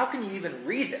thing, how can you even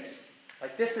read this?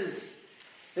 Like, this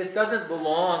doesn't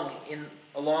belong in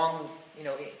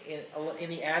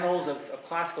the annals of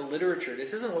classical literature.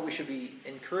 This isn't what we should be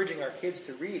encouraging our kids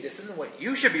to read. This isn't what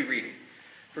you should be reading,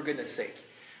 for goodness sake.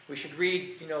 We should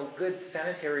read, good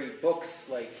sanitary books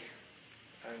like,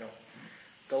 I don't know,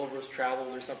 Gulliver's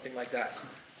Travels or something like that.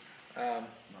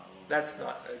 That's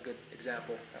not a good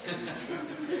example. That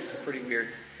was pretty weird.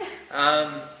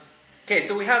 Okay,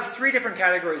 so we have three different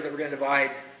categories that we're going to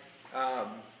divide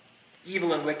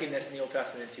evil and wickedness in the Old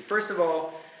Testament into. First of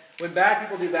all, when bad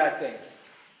people do bad things.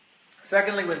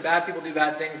 Secondly, when bad people do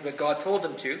bad things but God told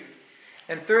them to.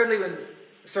 And thirdly, when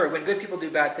good people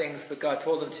do bad things but God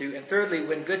told them to. And thirdly,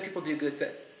 when good people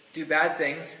do bad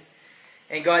things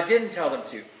and God didn't tell them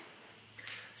to.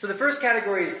 So the first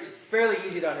category is fairly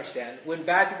easy to understand. When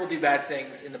bad people do bad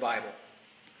things in the Bible.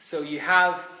 So you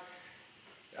have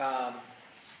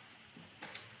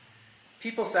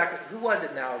people who was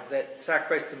it now that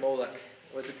sacrificed to Moloch?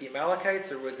 Was it the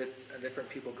Amalekites or was it a different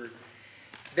people group?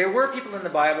 There were people in the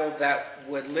Bible that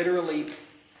would literally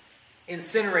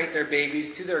incinerate their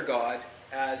babies to their god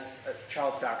as a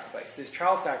child sacrifice. There's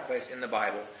child sacrifice in the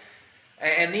Bible.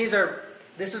 And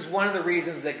this is one of the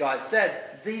reasons that God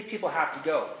said, that these people have to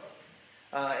go.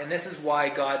 And this is why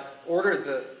God ordered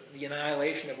the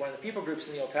annihilation of one of the people groups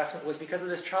in the Old Testament, was because of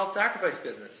this child sacrifice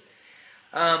business.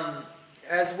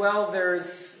 As well,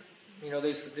 there's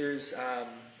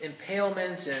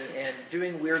impalement and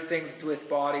doing weird things with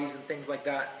bodies and things like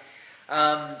that,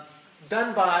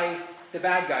 done by the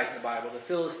bad guys in the Bible, the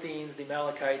Philistines, the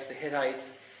Amalekites, the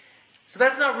Hittites. So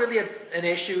that's not really an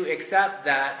issue, except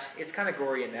that it's kind of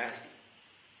gory and nasty.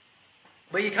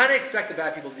 But you kind of expect the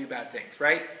bad people to do bad things,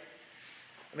 right?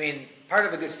 I mean, part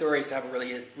of a good story is to have a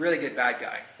really, really good bad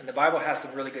guy. And the Bible has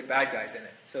some really good bad guys in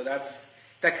it. So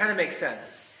that kind of makes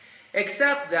sense.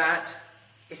 Except that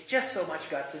it's just so much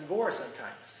guts and gore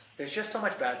sometimes. There's just so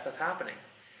much bad stuff happening.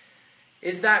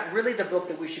 Is that really the book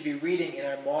that we should be reading in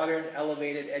our modern,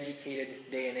 elevated, educated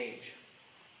day and age?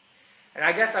 And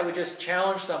I guess I would just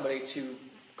challenge somebody to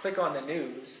click on the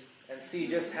news and see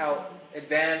just how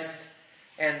advanced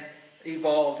and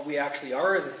evolved we actually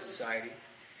are as a society.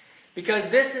 Because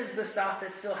this is the stuff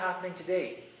that's still happening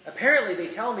today. Apparently, they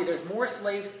tell me there's more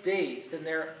slaves today than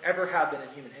there ever have been in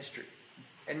human history.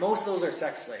 And most of those are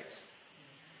sex slaves.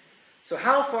 So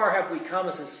how far have we come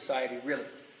as a society, really?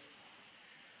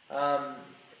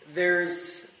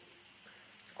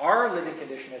 Our living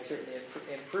condition has certainly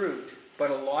improved,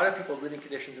 but a lot of people's living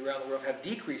conditions around the world have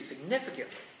decreased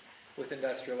significantly with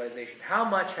industrialization. How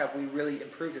much have we really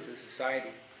improved as a society?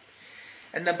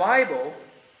 And the Bible,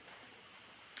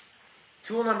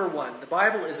 tool number one, the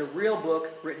Bible is a real book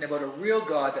written about a real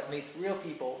God that meets real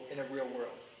people in a real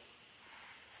world.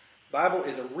 The Bible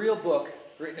is a real book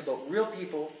written about real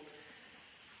people,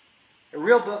 a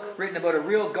real book written about a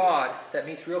real God that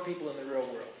meets real people in the real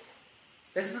world.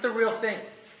 This is the real thing.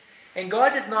 And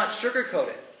God does not sugarcoat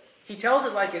it. He tells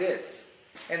it like it is.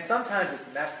 And sometimes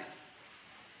it's messy.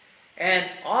 And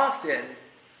often,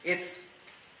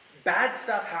 bad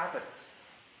stuff happens.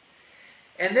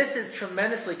 And this is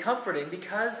tremendously comforting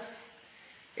because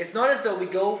it's not as though we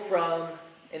go from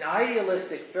an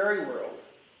idealistic fairy world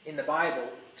in the Bible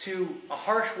to a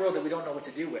harsh world that we don't know what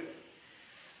to do with.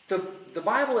 The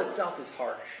Bible itself is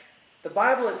harsh. The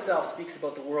Bible itself speaks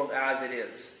about the world as it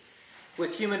is,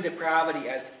 with human depravity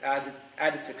at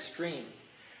its extreme,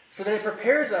 so that it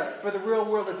prepares us for the real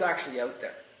world that's actually out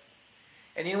there.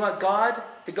 And you know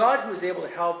what? The God who is able to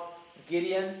help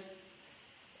Gideon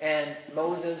and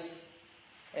Moses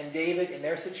and David in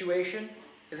their situation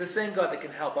is the same God that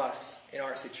can help us in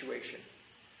our situation,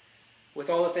 with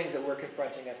all the things that we're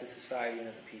confronting as a society and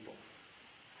as a people.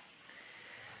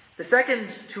 The second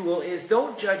tool is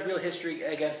don't judge real history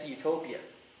against a utopia.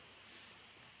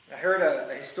 I heard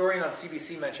a historian on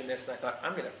CBC mention this, and I thought,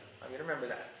 I'm going to remember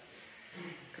that.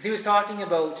 Because he was talking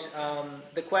about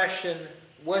the question,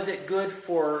 was it good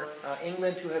for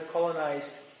England to have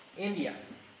colonized India?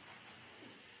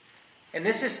 And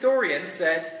this historian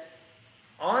said,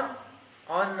 at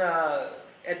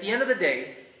the end of the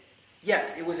day,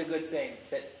 yes, it was a good thing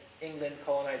that England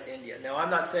colonized India. Now,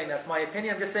 I'm not saying that's my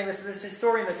opinion. I'm just saying this is this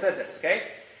historian that said this, okay?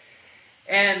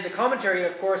 And the commentator,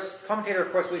 of course,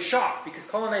 was shocked because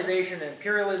colonization and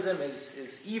imperialism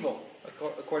is evil,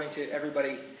 according to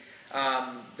everybody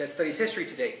that studies history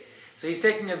today. So he's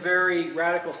taking a very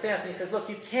radical stance, and he says, look,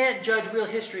 you can't judge real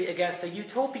history against a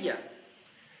utopia.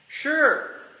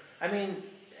 Sure, I mean,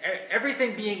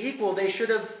 everything being equal, they should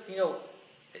have,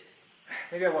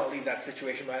 maybe I want to leave that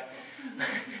situation, but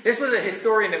this was a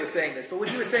historian that was saying this. But what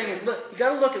he was saying is, look, you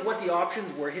got to look at what the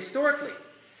options were historically.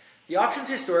 The options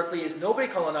historically is nobody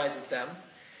colonizes them,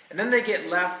 and then they get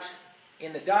left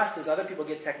in the dust as other people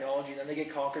get technology, and then they get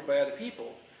conquered by other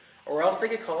people. Or else they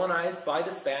get colonized by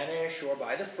the Spanish, or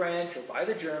by the French, or by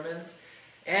the Germans,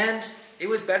 and it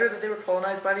was better that they were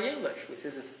colonized by the English, was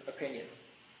his opinion.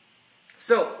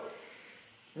 So,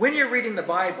 when you're reading the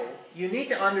Bible, you need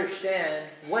to understand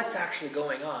what's actually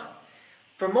going on.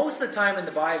 For most of the time in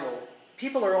the Bible,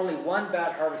 people are only one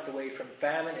bad harvest away from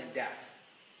famine and death.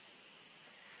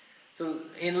 So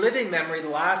in living memory, one of the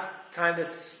last times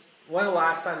this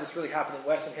really happened in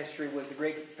Western history was the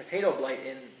Great Potato Blight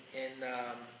in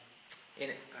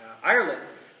Ireland,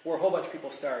 where a whole bunch of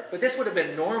people starved. But this would have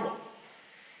been normal.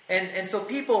 And so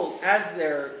people, as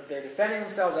they're defending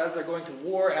themselves, as they're going to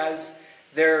war, as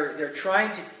they're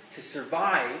trying to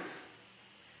survive,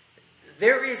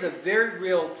 there is a very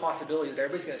real possibility that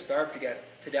everybody's going to starve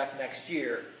to death next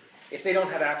year if they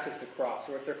don't have access to crops,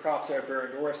 or if their crops are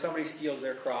burned, or if somebody steals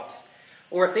their crops,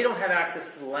 or if they don't have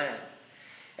access to the land.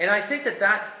 And I think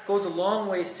that goes a long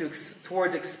ways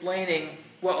towards explaining,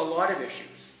 well, a lot of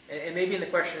issues. And maybe in the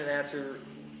question and answer,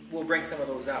 we'll bring some of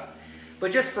those up.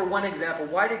 But just for one example,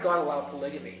 why did God allow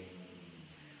polygamy?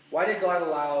 Why did God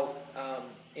allow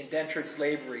indentured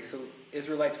slavery. So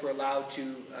Israelites were allowed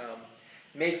to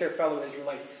make their fellow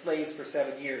Israelites slaves for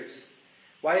 7 years.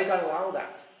 Why did God allow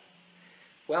that?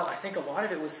 Well, I think a lot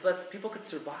of it was so that people could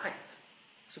survive.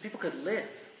 So people could live.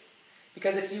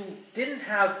 Because if you didn't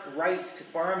have rights to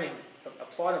farming a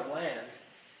plot of land,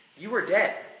 you were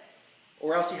dead.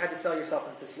 Or else you had to sell yourself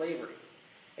into slavery.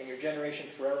 And your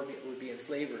generations forever would be in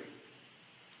slavery.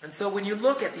 And so when you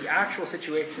look at the actual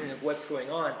situation of what's going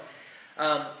on,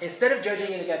 instead of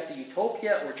judging it against the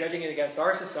utopia or judging it against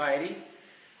our society,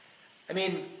 I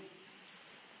mean,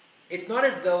 it's not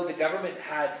as though the government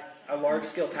had a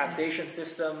large-scale taxation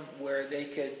system where they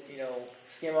could,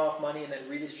 skim off money and then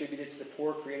redistribute it to the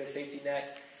poor, create a safety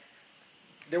net.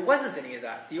 There wasn't any of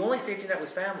that. The only safety net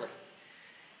was family.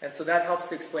 And so that helps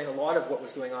to explain a lot of what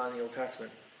was going on in the Old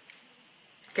Testament.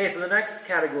 Okay, so the next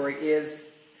category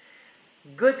is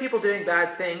good people doing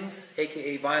bad things,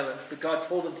 aka violence, but God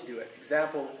told them to do it.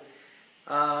 Example,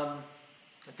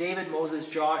 David, Moses,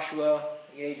 Joshua,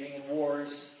 engaging in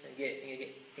wars,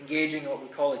 engaging in what we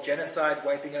call a genocide,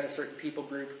 wiping out a certain people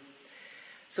group.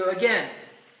 So again,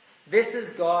 this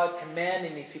is God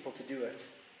commanding these people to do it.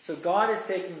 So God is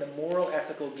taking the moral,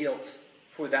 ethical guilt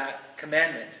for that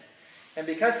commandment. And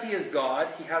because He is God,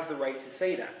 He has the right to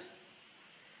say that.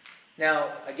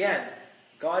 Now, again,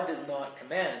 God does not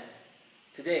command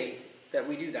today that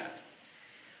we do that.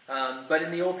 But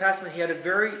in the Old Testament, He had a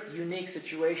very unique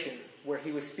situation where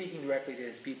He was speaking directly to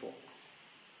His people.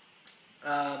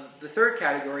 The third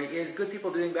category is good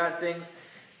people doing bad things.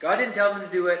 God didn't tell them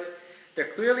to do it. They're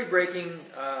clearly breaking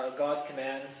God's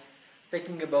commands.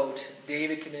 Thinking about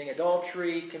David committing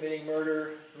adultery, committing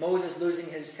murder, Moses losing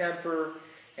his temper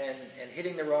and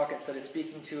hitting the rock instead of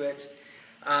speaking to it.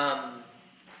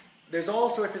 There's all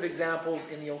sorts of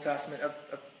examples in the Old Testament of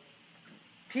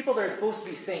people that are supposed to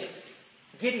be saints.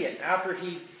 Gideon, after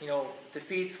he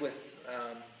defeats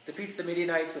the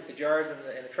Midianites with the jars and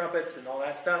the trumpets and all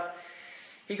that stuff,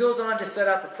 he goes on to set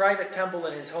up a private temple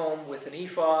in his home with an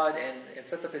ephod and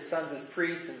sets up his sons as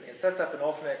priests and sets up an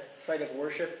ultimate site of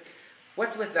worship.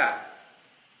 What's with that?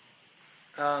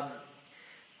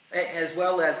 As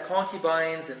well as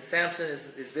concubines, and Samson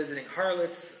is visiting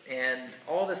harlots, and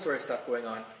all this sort of stuff going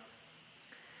on.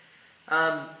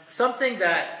 Something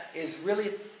that is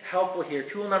really helpful here,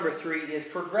 tool number 3, is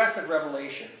progressive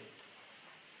revelation.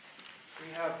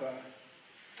 We have,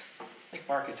 I think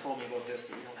Mark had told me about this,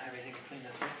 but we don't have anything to clean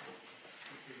this with.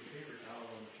 Paper towel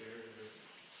on the chair.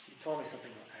 You told me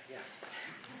something about that, yes.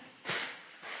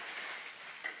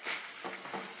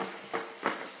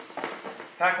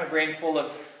 Pack my brain full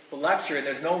of the lecture, and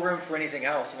there's no room for anything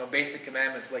else. Basic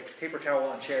commandments like paper towel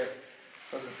on chair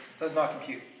does not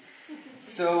compute.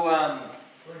 So,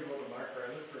 Sorry about the marker.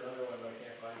 I looked for another one, but I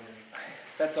can't find any.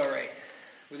 That's all right.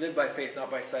 We live by faith, not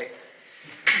by sight.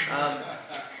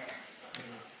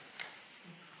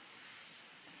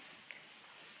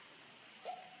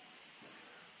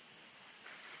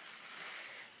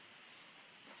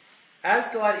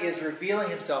 As God is revealing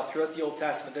Himself throughout the Old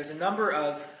Testament, there's a number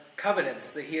of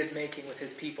covenants that He is making with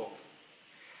His people.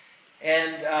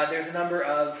 And there's a number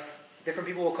of, different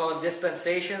people will call them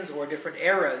dispensations or different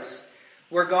eras,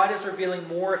 where God is revealing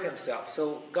more of Himself.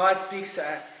 So God speaks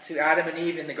to Adam and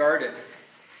Eve in the garden,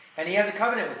 and He has a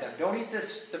covenant with them. Don't eat the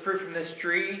fruit from this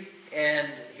tree, and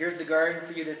here's the garden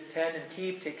for you to tend and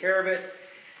keep, take care of it.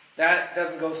 That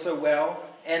doesn't go so well.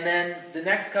 And then the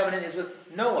next covenant is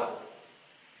with Noah.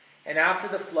 And after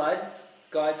the flood,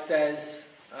 God says,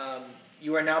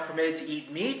 you are now permitted to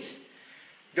eat meat.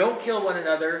 Don't kill one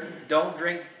another. Don't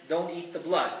drink. Don't eat the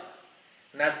blood.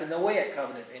 And that's the Noahic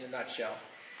covenant in a nutshell.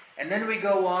 And then we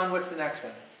go on. What's the next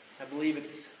one? I believe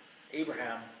it's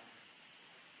Abraham.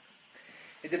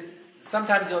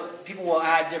 Sometimes people will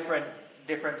add different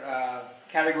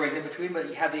categories in between, but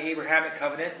you have the Abrahamic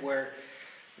covenant where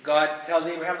God tells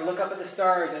Abraham to look up at the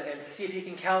stars and see if he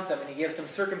can count them, and He gives him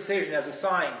circumcision as a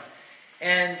sign.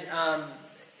 And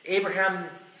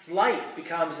Abraham's life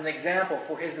becomes an example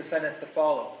for his descendants to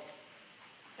follow.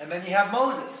 And then you have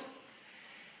Moses.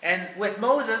 And with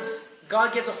Moses,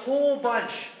 God gives a whole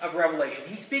bunch of revelation.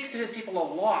 He speaks to His people a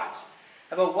lot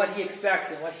about what He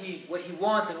expects and what he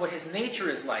wants and what His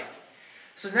nature is like.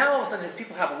 So now all of a sudden His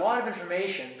people have a lot of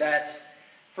information that,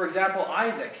 for example,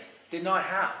 Isaac did not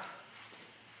have.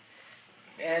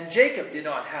 And Jacob did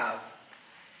not have.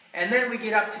 And then we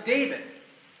get up to David.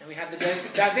 And we have the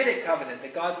Davidic covenant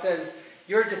that God says,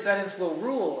 your descendants will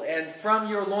rule, and from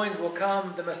your loins will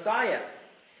come the Messiah.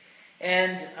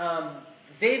 And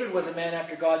David was a man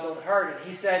after God's own heart, and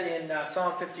he said in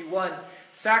Psalm 51,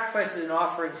 sacrifices and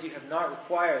offerings you have not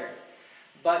required,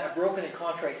 but a broken and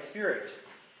contrite spirit.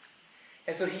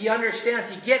 And so he understands,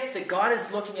 he gets that God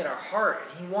is looking at our heart,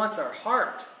 and he wants our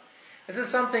heart. This is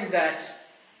something that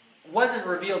wasn't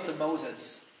revealed to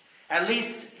Moses. At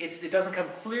least it doesn't come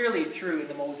clearly through in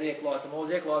the Mosaic laws. The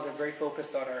Mosaic laws are very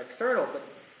focused on our external, but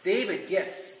David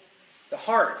gets the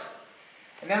heart.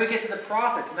 And then we get to the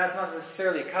prophets, and that's not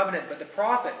necessarily a covenant, but the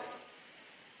prophets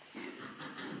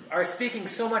are speaking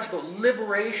so much about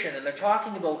liberation, and they're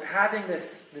talking about having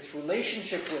this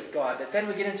relationship with God, that then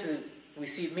we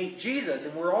meet Jesus,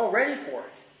 and we're all ready for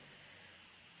it.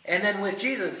 And then with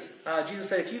Jesus, Jesus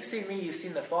said, if you've seen me, you've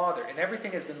seen the Father. And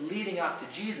everything has been leading up to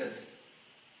Jesus.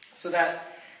 So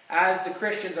that as the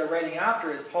Christians are writing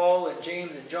after, as Paul and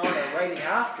James and John are writing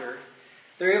after,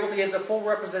 they're able to give the full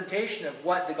representation of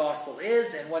what the gospel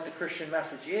is and what the Christian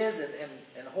message is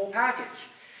and the whole package.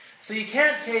 So you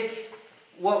can't take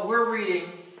what we're reading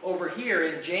over here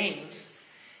in James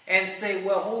and say,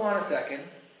 well, hold on a second.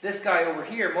 This guy over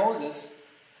here, Moses,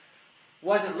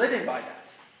 wasn't living by that.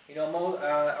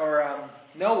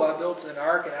 Noah built an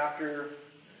ark, and after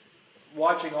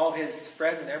watching all his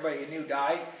friends and everybody he knew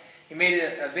die, he made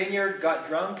a vineyard, got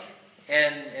drunk,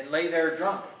 and lay there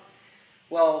drunk.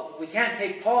 Well, we can't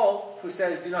take Paul, who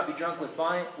says, do not be drunk with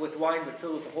wine, but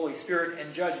filled with the Holy Spirit,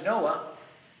 and judge Noah.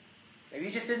 Maybe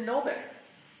he just didn't know better.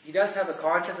 He does have a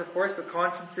conscience, of course, but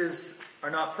consciences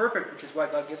are not perfect, which is why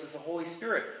God gives us the Holy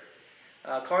Spirit.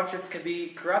 Conscience can be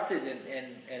corrupted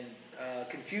and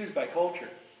confused by culture.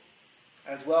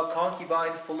 As well,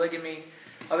 concubines, polygamy,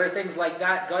 other things like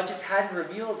that. God just hadn't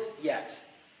revealed yet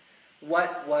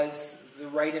what was the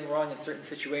right and wrong in certain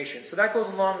situations. So that goes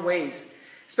a long ways,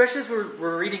 especially as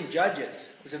we're reading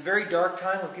Judges. It was a very dark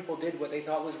time when people did what they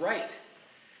thought was right.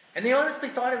 And they honestly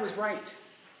thought it was right.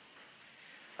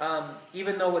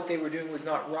 Even though what they were doing was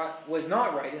not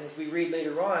right. And as we read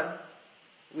later on,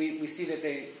 we see that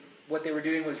what they were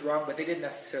doing was wrong, but they didn't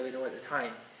necessarily know at the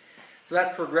time. So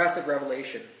that's progressive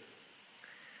revelation.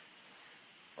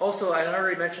 Also, I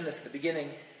already mentioned this at the beginning.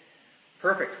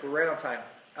 Perfect, we're right on time.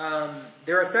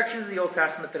 There are sections of the Old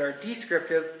Testament that are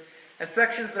descriptive and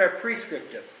sections that are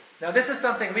prescriptive. Now this is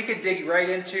something we could dig right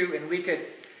into, and we could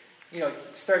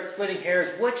start splitting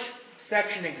hairs. Which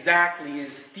section exactly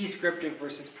is descriptive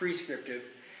versus prescriptive?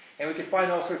 And we could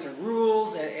find all sorts of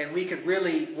rules, and we could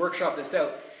really workshop this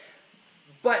out.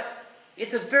 But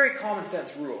it's a very common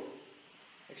sense rule.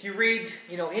 If you read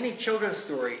any children's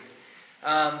story,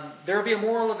 there will be a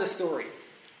moral of the story.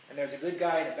 And there's a good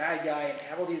guy and a bad guy, and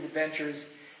have all these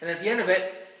adventures. And at the end of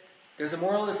it, there's a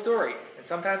moral of the story. And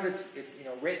sometimes it's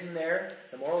written there.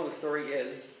 The moral of the story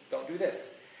is, don't do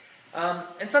this.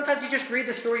 And sometimes you just read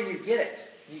the story and you get it.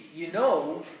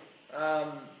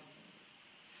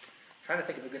 Trying to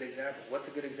think of a good example. What's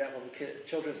a good example of a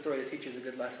children's story that teaches a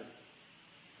good lesson?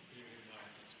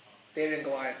 David and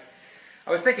Goliath. I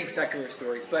was thinking secular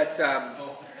stories, but...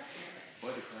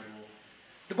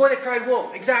 The boy that cried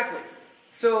wolf, exactly.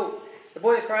 So, the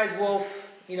boy that cries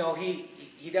wolf, he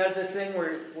does this thing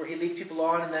where he leads people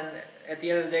on, and then at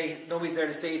the end of the day, nobody's there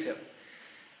to save him.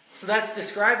 So that's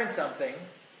describing something,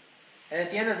 and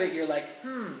at the end of it, you're like,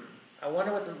 I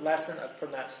wonder what the lesson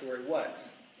from that story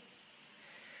was.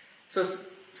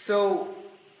 So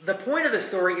the point of the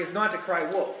story is not to cry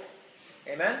wolf.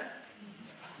 Amen?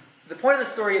 The point of the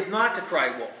story is not to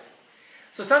cry wolf.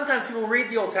 So sometimes people read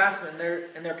the Old Testament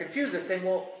and they're confused. They're saying,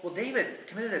 well, David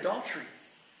committed adultery.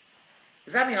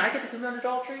 Does that mean I get to commit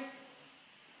adultery?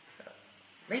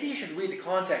 Maybe you should read the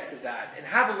context of that and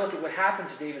have a look at what happened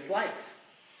to David's life.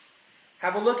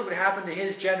 Have a look at what happened to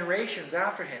his generations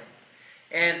after him.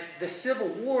 And the civil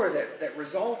war that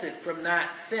resulted from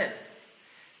that sin.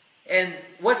 And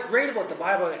what's great about the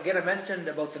Bible, again I mentioned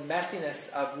about the messiness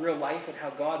of real life and how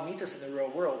God meets us in the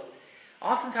real world.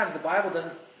 Oftentimes the Bible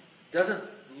doesn't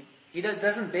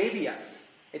baby us.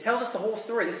 It tells us the whole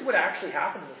story. This is what actually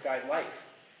happened in this guy's life.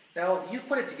 Now, you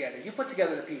put it together. You put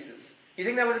together the pieces. You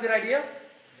think that was a good idea?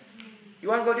 You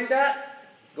want to go do that?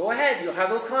 Go ahead. You'll have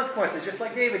those consequences, just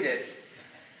like David did.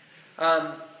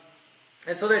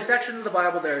 And so there's sections of the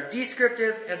Bible that are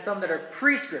descriptive and some that are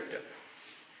prescriptive.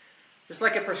 Just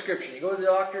like a prescription. You go to the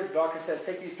doctor says,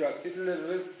 take these drugs.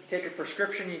 You take a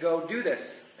prescription, you go, do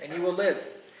this, and you will live.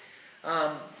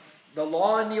 The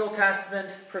law in the Old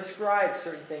Testament prescribes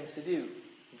certain things to do.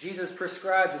 Jesus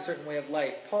prescribes a certain way of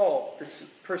life. Paul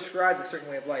prescribes a certain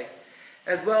way of life.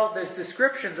 As well, there's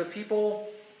descriptions of people,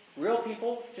 real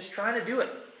people, just trying to do it.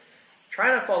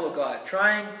 Trying to follow God.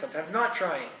 Trying, sometimes not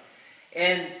trying.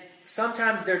 And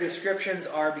sometimes their descriptions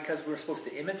are because we're supposed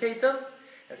to imitate them.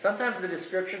 And sometimes the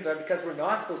descriptions are because we're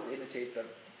not supposed to imitate them.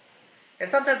 And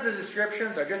sometimes the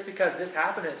descriptions are just because this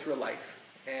happened in its real life.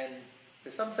 And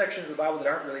there's some sections of the Bible that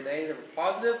aren't really negative or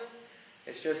positive.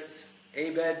 It's just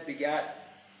Abed begat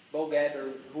Boged, or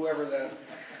whoever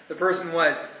the person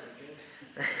was.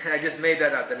 I just made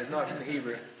that up. That is not from the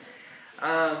Hebrew.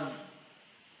 And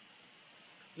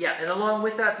along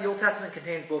with that, the Old Testament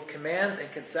contains both commands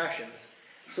and concessions.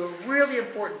 So a really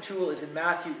important tool is in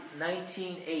Matthew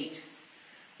 19:8,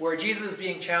 where Jesus is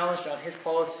being challenged on his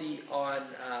policy on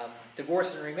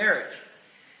divorce and remarriage.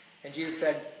 And Jesus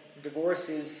said, divorce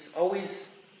is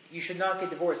always, you should not get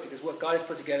divorced, because what God has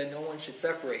put together, no one should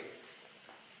separate.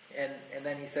 And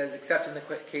then he says, except in the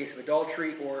case of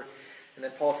adultery, and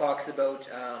then Paul talks about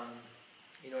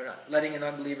not letting an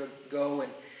unbeliever go.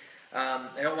 And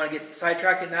I don't want to get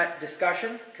sidetracked in that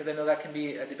discussion, because I know that can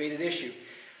be a debated issue.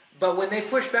 But when they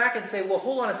push back and say, well,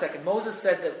 hold on a second, Moses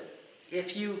said that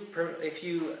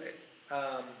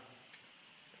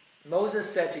Moses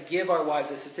said to give our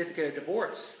wives a certificate of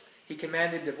divorce. He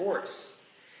commanded divorce.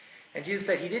 And Jesus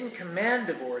said he didn't command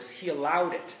divorce, he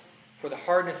allowed it for the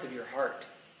hardness of your heart.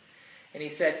 And he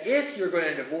said, if you're going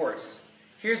to divorce,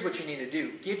 here's what you need to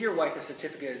do. Give your wife a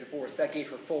certificate of divorce. That gave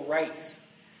her full rights.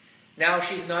 Now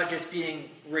she's not just being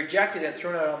rejected and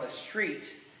thrown out on the street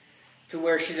to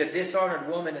where she's a dishonored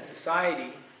woman in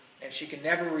society, and she can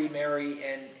never remarry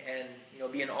and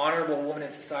be an honorable woman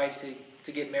in society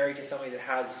to get married to somebody that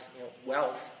has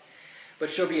wealth. But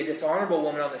she'll be a dishonorable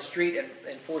woman on the street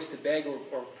and forced to beg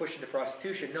or pushed into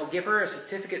prostitution. No, give her a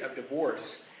certificate of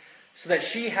divorce so that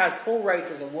she has full rights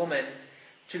as a woman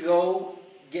to go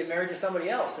get married to somebody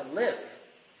else and live.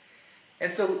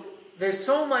 And so there's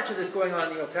so much of this going on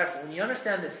in the Old Testament. When you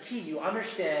understand this key, you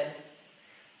understand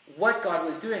what God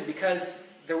was doing, because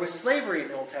there was slavery in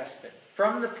the Old Testament.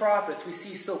 From the prophets, we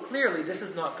see so clearly this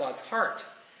is not God's heart.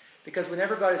 Because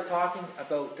whenever God is talking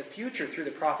about the future through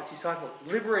the prophets, he's talking about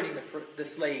liberating the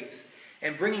slaves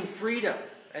and bringing freedom,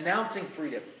 announcing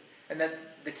freedom. And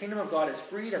that the kingdom of God is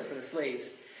freedom for the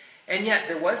slaves. And yet,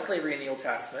 there was slavery in the Old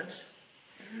Testament.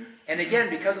 And again,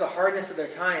 because of the hardness of their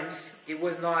times, it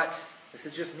was not, this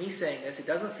is just me saying this, it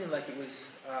doesn't seem like it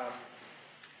was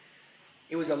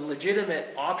a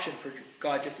legitimate option for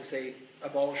God just to say,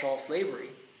 abolish all slavery.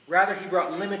 Rather, he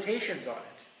brought limitations on it.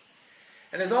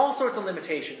 And there's all sorts of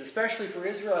limitations, especially for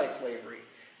Israelite slavery.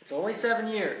 It's only 7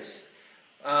 years.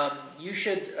 A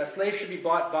slave should be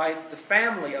bought by the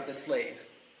family of the slave.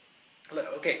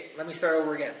 Okay, let me start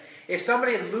over again. If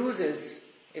somebody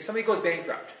goes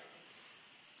bankrupt,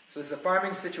 so this is a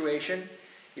farming situation,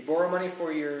 you borrow money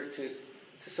to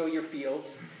sow your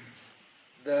fields,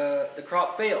 the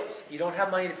crop fails. You don't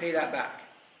have money to pay that back.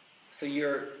 So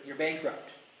you're bankrupt.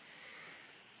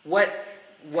 What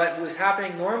was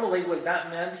happening normally was that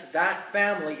meant that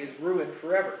family is ruined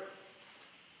forever.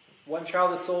 One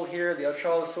child is sold here, the other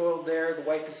child is sold there, the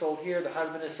wife is sold here, the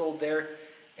husband is sold there,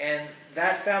 and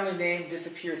that family name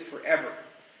disappears forever.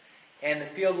 And the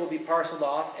field will be parceled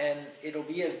off, and it'll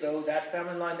be as though that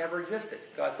family line never existed.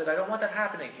 God said, I don't want that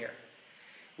happening here.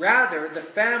 Rather, the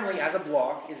family as a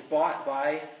block is bought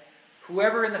by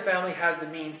whoever in the family has the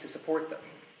means to support them.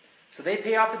 So they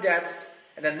pay off the debts,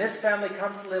 and then this family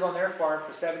comes to live on their farm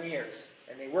for 7 years.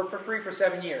 And they work for free for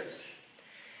 7 years.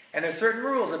 And there's certain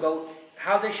rules about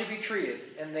how they should be treated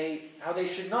and how they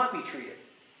should not be treated.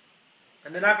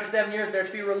 And then after 7 years, they're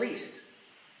to be released.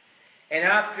 And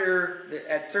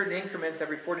at certain increments,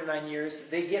 every 49 years,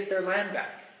 they get their land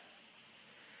back.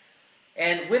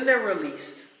 And when they're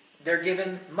released, they're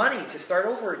given money to start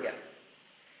over again.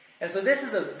 And so this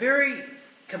is a very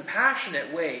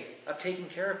compassionate way of taking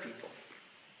care of people.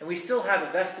 And we still have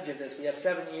a vestige of this. We have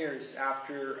 7 years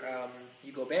after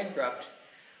you go bankrupt,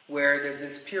 where there's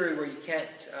this period where you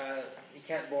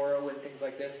can't borrow and things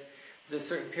like this. There's a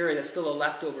certain period that's still a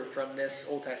leftover from this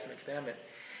Old Testament commandment.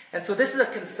 And so this is a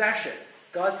concession.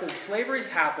 God says slavery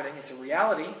is happening. It's a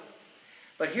reality.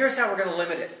 But here's how we're going to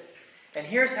limit it. And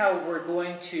here's how we're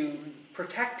going to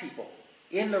protect people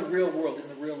in the real world, in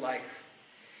the real life.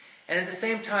 And at the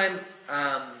same time,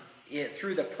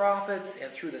 through the prophets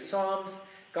and through the Psalms,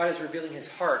 God is revealing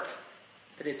his heart.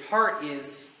 That his heart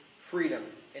is freedom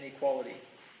and equality.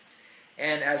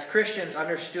 And as Christians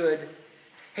understood,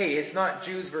 hey, it's not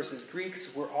Jews versus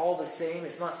Greeks. We're all the same.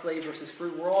 It's not slave versus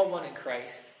free. We're all one in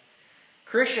Christ.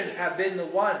 Christians have been the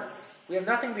ones. We have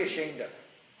nothing to be ashamed of,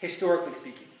 historically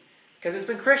speaking. Because it's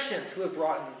been Christians who have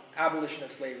brought in abolition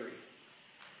of slavery.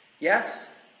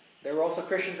 Yes, there were also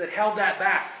Christians that held that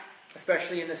back,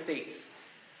 especially in the States.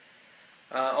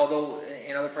 Although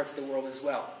in other parts of the world as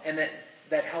well. And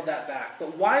that held that back.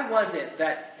 But why was it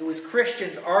that it was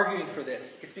Christians arguing for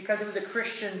this? It's because it was a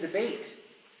Christian debate.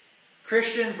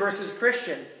 Christian versus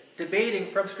Christian, debating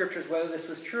from Scriptures whether this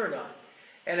was true or not.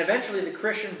 And eventually the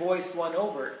Christian voice won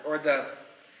over, or the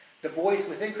the voice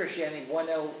within Christianity won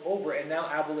over, and now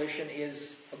abolition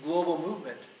is a global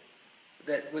movement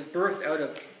that was birthed out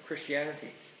of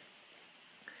Christianity.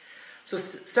 So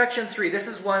section 3, this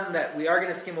is one that we are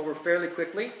going to skim over fairly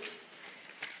quickly.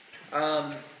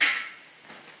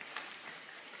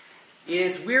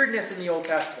 Is weirdness in the Old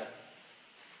Testament.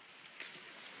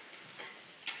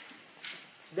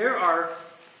 There are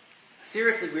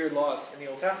seriously weird laws in the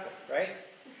Old Testament, right?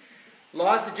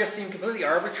 Laws that just seem completely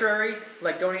arbitrary,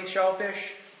 like don't eat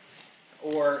shellfish,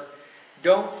 or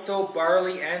don't sow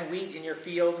barley and wheat in your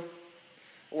field,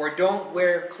 or don't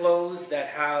wear clothes that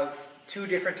have 2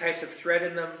 different types of thread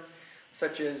in them,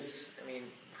 such as,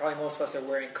 probably most of us are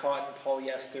wearing cotton,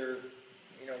 polyester,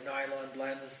 nylon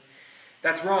blends.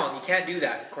 That's wrong. You can't do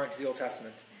that according to the Old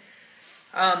Testament.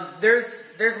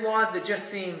 There's laws that just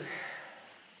seem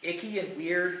icky and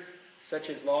weird, such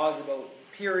as laws about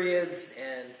periods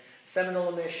and seminal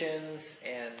emissions,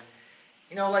 and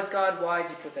like, God, why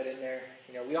did you put that in there?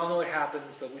 We all know it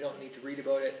happens, but we don't need to read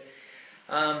about it.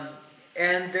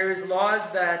 And there's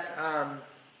laws that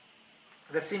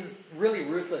seem really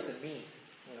ruthless and mean,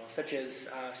 such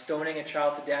as stoning a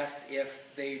child to death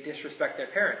if they disrespect their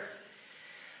parents.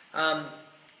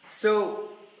 So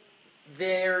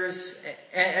there's,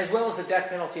 as well as the death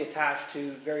penalty attached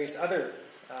to various other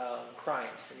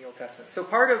crimes in the Old Testament. So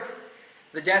part of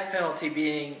the death penalty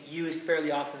being used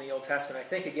fairly often in the Old Testament, I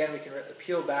think, again, we can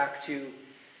appeal back to,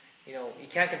 you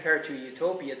can't compare it to a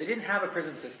utopia. They didn't have a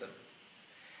prison system.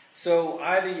 So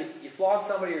either you flog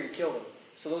somebody or you kill them.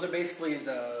 So those are basically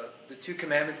the 2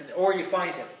 commandments, or you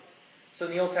find him. So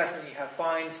in the Old Testament you have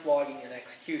fines, flogging, and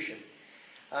execution.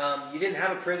 You didn't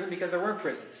have a prison because there weren't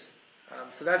prisons.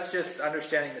 So that's just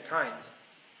understanding the times.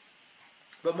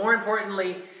 But more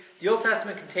importantly, the Old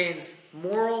Testament contains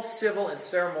moral, civil, and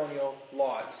ceremonial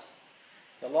laws.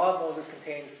 The law of Moses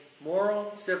contains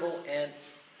moral, civil, and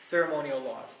ceremonial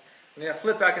laws. I'm going to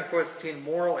flip back and forth between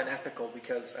moral and ethical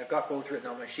because I've got both written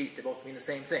on my sheet. They both mean the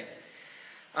same thing.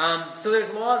 So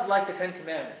there's laws like the 10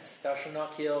 Commandments. Thou shalt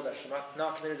not kill, thou shalt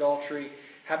not commit adultery,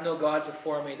 have no gods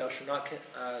before me, thou shalt not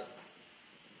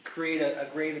create a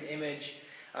graven image,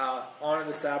 honor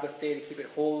the Sabbath day to keep it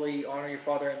holy, honor your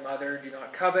father and mother, do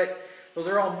not covet. Those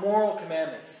are all moral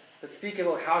commandments that speak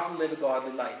about how to live a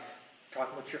godly life. They're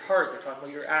talking about your heart, they're talking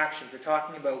about your actions, they're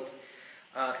talking about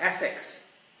ethics.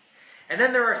 And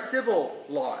then there are civil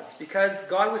laws, because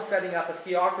God was setting up a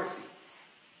theocracy.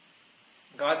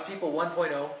 God's people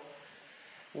 1.0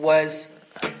 was,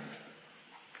 I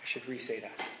should re-say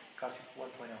that, God's people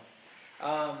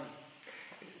 1.0.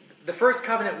 The first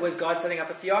covenant was God setting up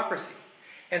a theocracy.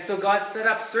 And so God set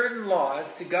up certain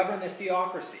laws to govern the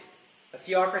theocracy. A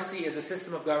theocracy is a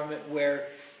system of government where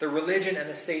the religion and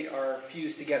the state are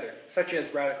fused together, such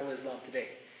as radical Islam today.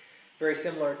 Very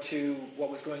similar to what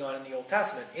was going on in the Old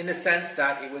Testament, in the sense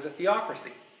that it was a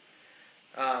theocracy.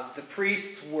 The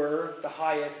priests were the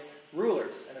highest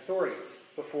rulers and authorities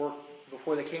before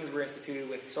the kings were instituted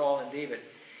with Saul and David.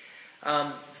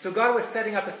 So God was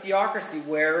setting up a theocracy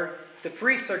where the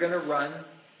priests are going to run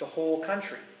the whole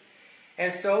country.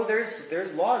 And so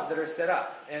there's laws that are set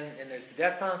up. And there's the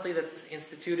death penalty that's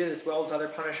instituted, as well as other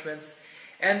punishments.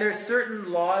 And there's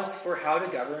certain laws for how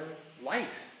to govern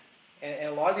life. And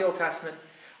a lot of the Old Testament,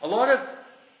 a lot of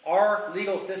our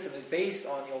legal system is based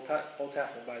on the Old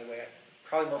Testament, by the way.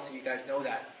 Probably most of you guys know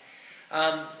that.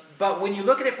 But when you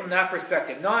look at it from that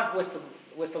perspective, not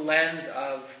with the lens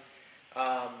of,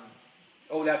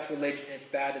 oh, that's religion, it's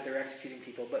bad that they're executing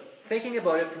people, but thinking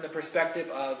about it from the perspective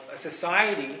of a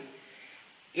society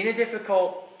in a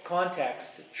difficult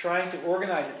context trying to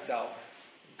organize itself,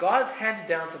 God handed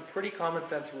down some pretty common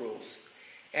sense rules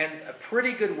and a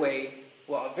pretty good way,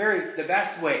 well, the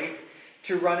best way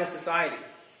to run a society.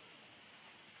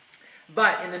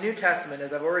 But in the New Testament,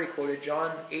 as I've already quoted,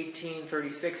 John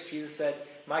 18:36, Jesus said,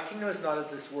 "My kingdom is not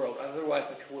of this world, otherwise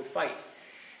my people would fight."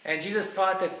 And Jesus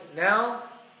taught that now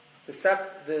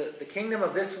the kingdom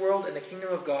of this world and the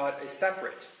kingdom of God is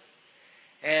separate.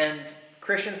 And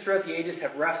Christians throughout the ages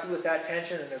have wrestled with that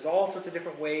tension, and there's all sorts of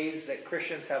different ways that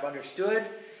Christians have understood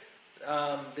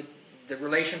the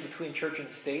relation between church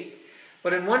and state.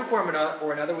 But in one form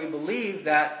or another, we believe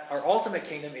that our ultimate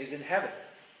kingdom is in heaven.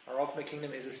 Our ultimate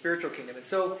kingdom is a spiritual kingdom. And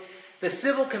so the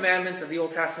civil commandments of the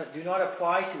Old Testament do not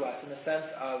apply to us in the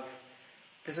sense of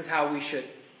this is how we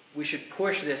should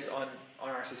push this on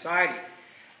our society.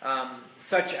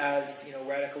 Such as,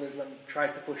 radical Islam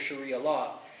tries to push Sharia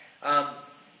law.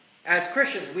 As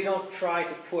Christians, we don't try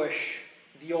to push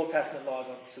the Old Testament laws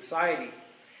onto society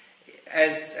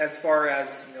as far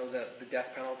as the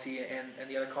death penalty and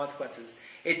the other consequences.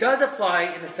 It does apply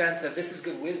in the sense of this is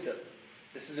good wisdom.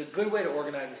 This is a good way to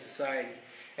organize a society.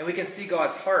 And we can see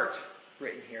God's heart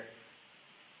written here.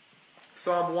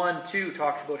 Psalm 1:2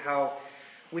 talks about how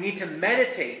we need to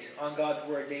meditate on God's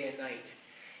word day and night.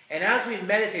 And as we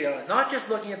meditate on it, not just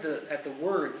looking at the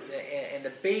words and the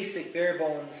basic bare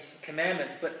bones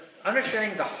commandments, but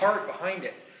understanding the heart behind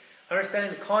it,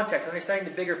 understanding the context, understanding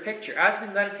the bigger picture. As we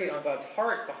meditate on God's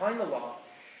heart behind the law,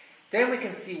 then we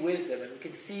can see wisdom, and we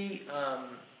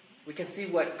can see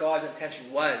what God's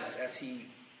intention was as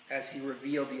He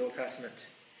revealed the Old Testament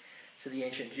to the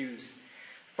ancient Jews.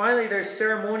 Finally, there's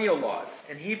ceremonial laws,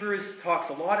 and Hebrews talks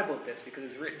a lot about this because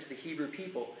it's written to the Hebrew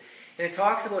people. And it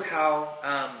talks about how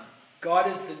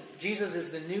Jesus is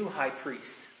the new high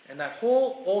priest. And that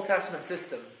whole Old Testament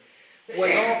system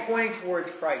was all pointing towards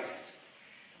Christ.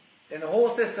 And the whole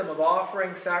system of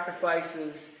offering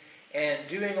sacrifices and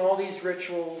doing all these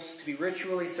rituals to be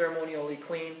ritually, ceremonially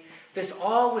clean, this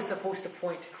all was supposed to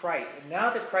point to Christ. And now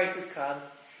that Christ has come,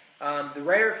 the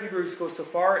writer of Hebrews goes so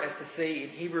far as to say in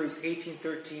Hebrews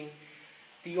 18:13,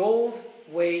 the old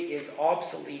way is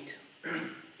obsolete.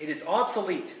 It is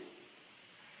obsolete.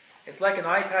 It's like an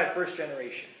iPad first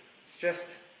generation.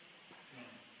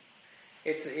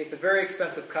 It's a very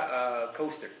expensive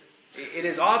coaster. It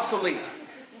is obsolete.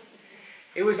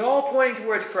 It was all pointing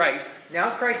towards Christ.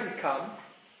 Now Christ has come.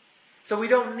 So we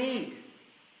don't need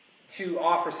to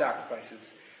offer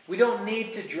sacrifices. We don't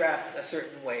need to dress a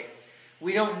certain way.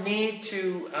 We don't need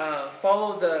to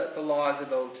follow the laws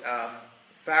about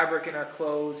fabric in our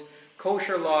clothes,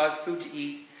 kosher laws, food to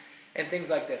eat, and things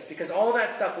like this. Because all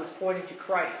that stuff was pointing to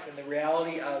Christ and the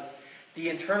reality of the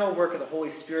internal work of the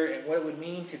Holy Spirit and what it would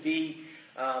mean to be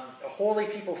a holy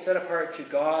people set apart to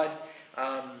God.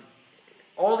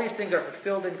 All these things are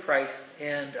fulfilled in Christ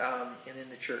and in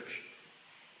the church.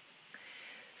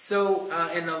 So,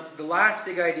 and the last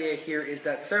big idea here is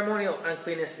that ceremonial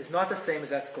uncleanness is not the same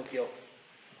as ethical guilt.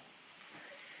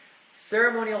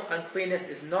 Ceremonial uncleanness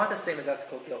is not the same as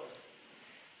ethical guilt.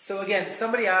 So again,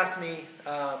 somebody asked me,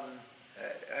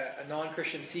 a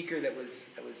non-Christian seeker that was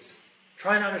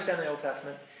trying to understand the Old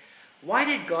Testament, why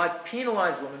did God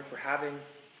penalize women for having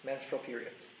menstrual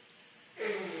periods?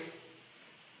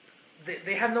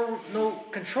 They have no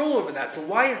control over that, so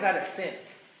why is that a sin?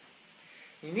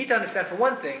 You need to understand, for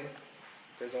one thing,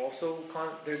 there's also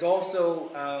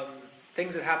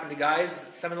things that happen to guys,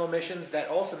 seminal emissions, that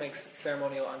also makes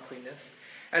ceremonial uncleanness,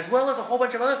 as well as a whole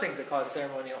bunch of other things that cause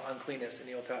ceremonial uncleanness in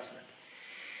the Old Testament.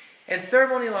 And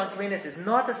ceremonial uncleanness is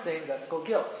not the same as ethical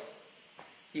guilt.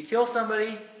 You kill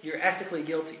somebody, you're ethically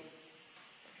guilty.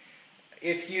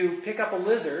 If you pick up a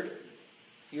lizard,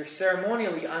 you're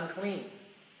ceremonially unclean,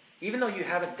 even though you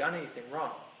haven't done anything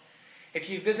wrong. If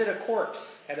you visit a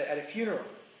corpse at a funeral,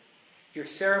 you're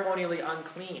ceremonially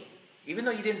unclean, even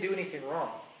though you didn't do anything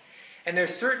wrong. And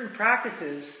there's certain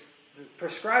practices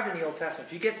prescribed in the Old Testament.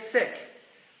 If you get sick,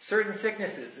 certain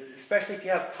sicknesses, especially if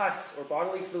you have pus or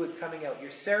bodily fluids coming out,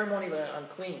 you're ceremonially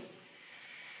unclean.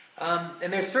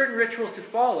 And there's certain rituals to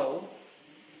follow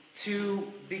to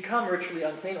become ritually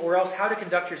unclean, or else how to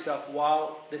conduct yourself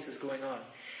while this is going on.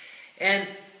 And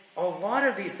a lot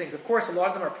of these things, of course, a lot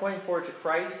of them are pointing forward to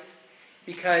Christ,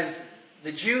 because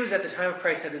the Jews at the time of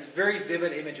Christ had this very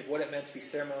vivid image of what it meant to be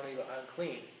ceremonially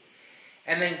unclean.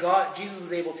 And then Jesus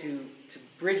was able to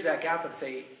bridge that gap and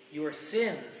say, your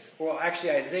sins, well,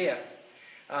 actually Isaiah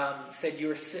said,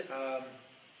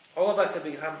 all of us have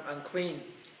become unclean,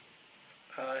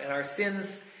 and our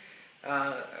sins,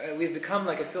 we've become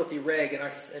like a filthy rag, and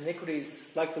our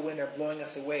iniquities, like the wind, are blowing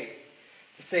us away.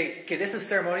 To say, okay, this is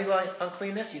ceremonial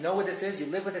uncleanness. You know what this is. You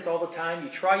live with this all the time. You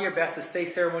try your best to stay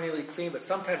ceremonially clean, but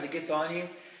sometimes it gets on you,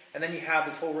 and then you have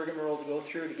this whole rigmarole to go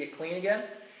through to get clean again.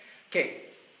 Okay,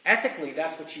 ethically,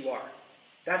 that's what you are.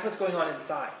 That's what's going on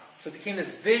inside. So it became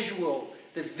this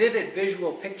vivid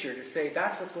visual picture to say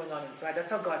that's what's going on inside.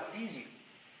 That's how God sees you.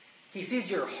 He sees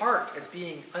your heart as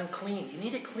being unclean. You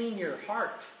need to clean your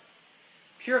heart.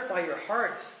 Purify your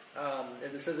hearts,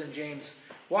 as it says in James.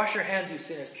 Wash your hands, you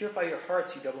sinners. Purify your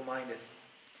hearts, you double-minded.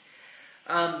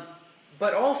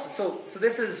 But also, so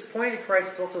this is pointing to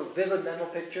Christ. It's also a vivid mental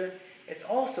picture. It's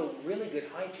also really good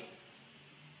hygiene.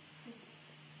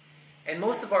 And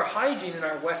most of our hygiene in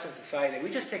our Western society that we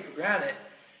just take for granted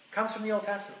comes from the Old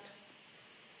Testament.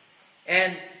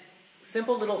 And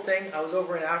simple little thing, I was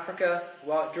over in Africa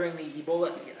during the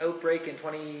Ebola outbreak in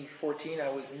 2014. I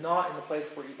was not in the place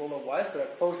where Ebola was, but I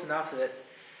was close enough that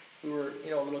we were,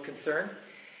 a little concerned.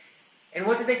 And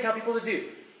what did they tell people to do?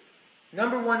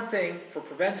 Number one thing for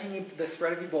preventing the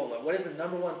spread of Ebola, what is the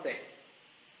number one thing?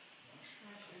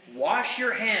 Wash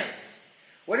your hands.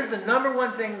 What is the number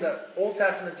one thing the Old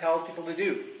Testament tells people to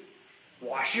do?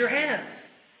 Wash your hands.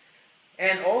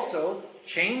 And also,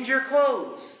 change your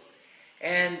clothes.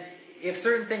 And if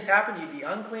certain things happen, you'd be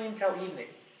unclean till evening.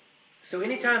 So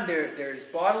anytime there's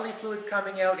bodily fluids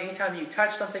coming out, anytime you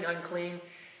touch something unclean,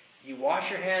 you wash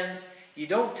your hands. You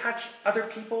don't touch other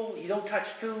people. You don't touch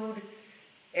food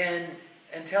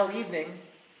until evening,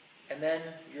 and then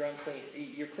you're unclean.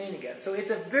 You're clean again. So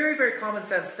it's a very, very common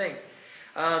sense thing.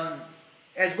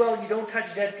 As well, you don't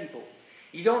touch dead people.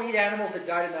 You don't eat animals that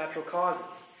died of natural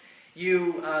causes.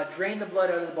 You drain the blood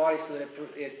out of the body so that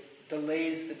it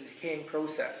delays the decaying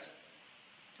process.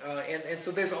 And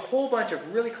so there's a whole bunch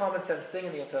of really common sense things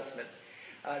in the Old Testament.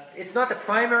 It's not the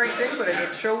primary thing, but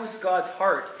it shows God's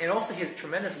heart and also His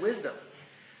tremendous wisdom.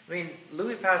 I mean,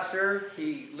 Louis Pasteur,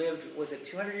 he lived, was it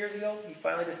 200 years ago? He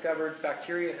finally discovered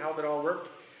bacteria and how that all worked.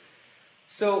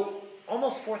 So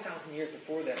almost 4,000 years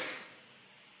before this,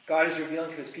 God is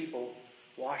revealing to His people,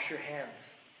 wash your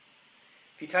hands.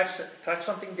 If you touch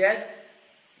something dead,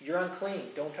 you're unclean.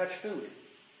 Don't touch food.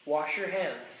 Wash your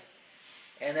hands.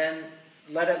 And then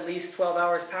let at least 12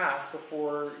 hours pass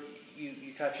before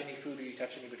you touch any food or you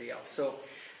touch anybody else. So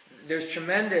there's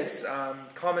tremendous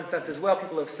common sense as well.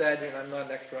 People have said, and I'm not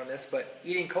an expert on this, but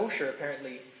eating kosher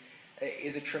apparently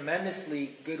is a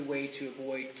tremendously good way to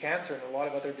avoid cancer and a lot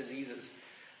of other diseases.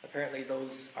 Apparently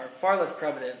those are far less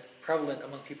prevalent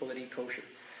among people that eat kosher.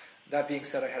 That being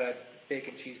said, I had a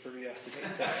bacon cheeseburger yesterday.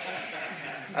 So,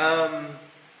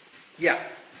 yeah.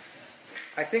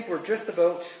 I think we're just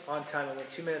about on time. I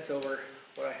went 2 minutes over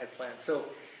what I had planned. So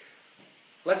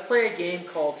let's play a game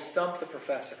called Stump the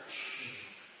Professor.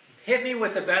 Hit me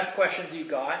with the best questions you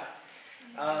got.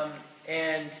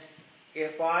 And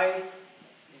if I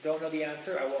don't know the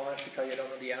answer, I will honestly tell you I don't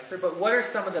know the answer. But what are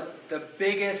some of the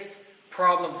biggest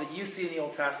problems that you see in the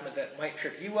Old Testament that might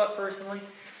trip you up personally,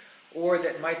 or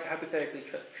that might hypothetically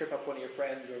trip up one of your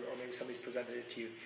friends, or maybe somebody's presented it to you?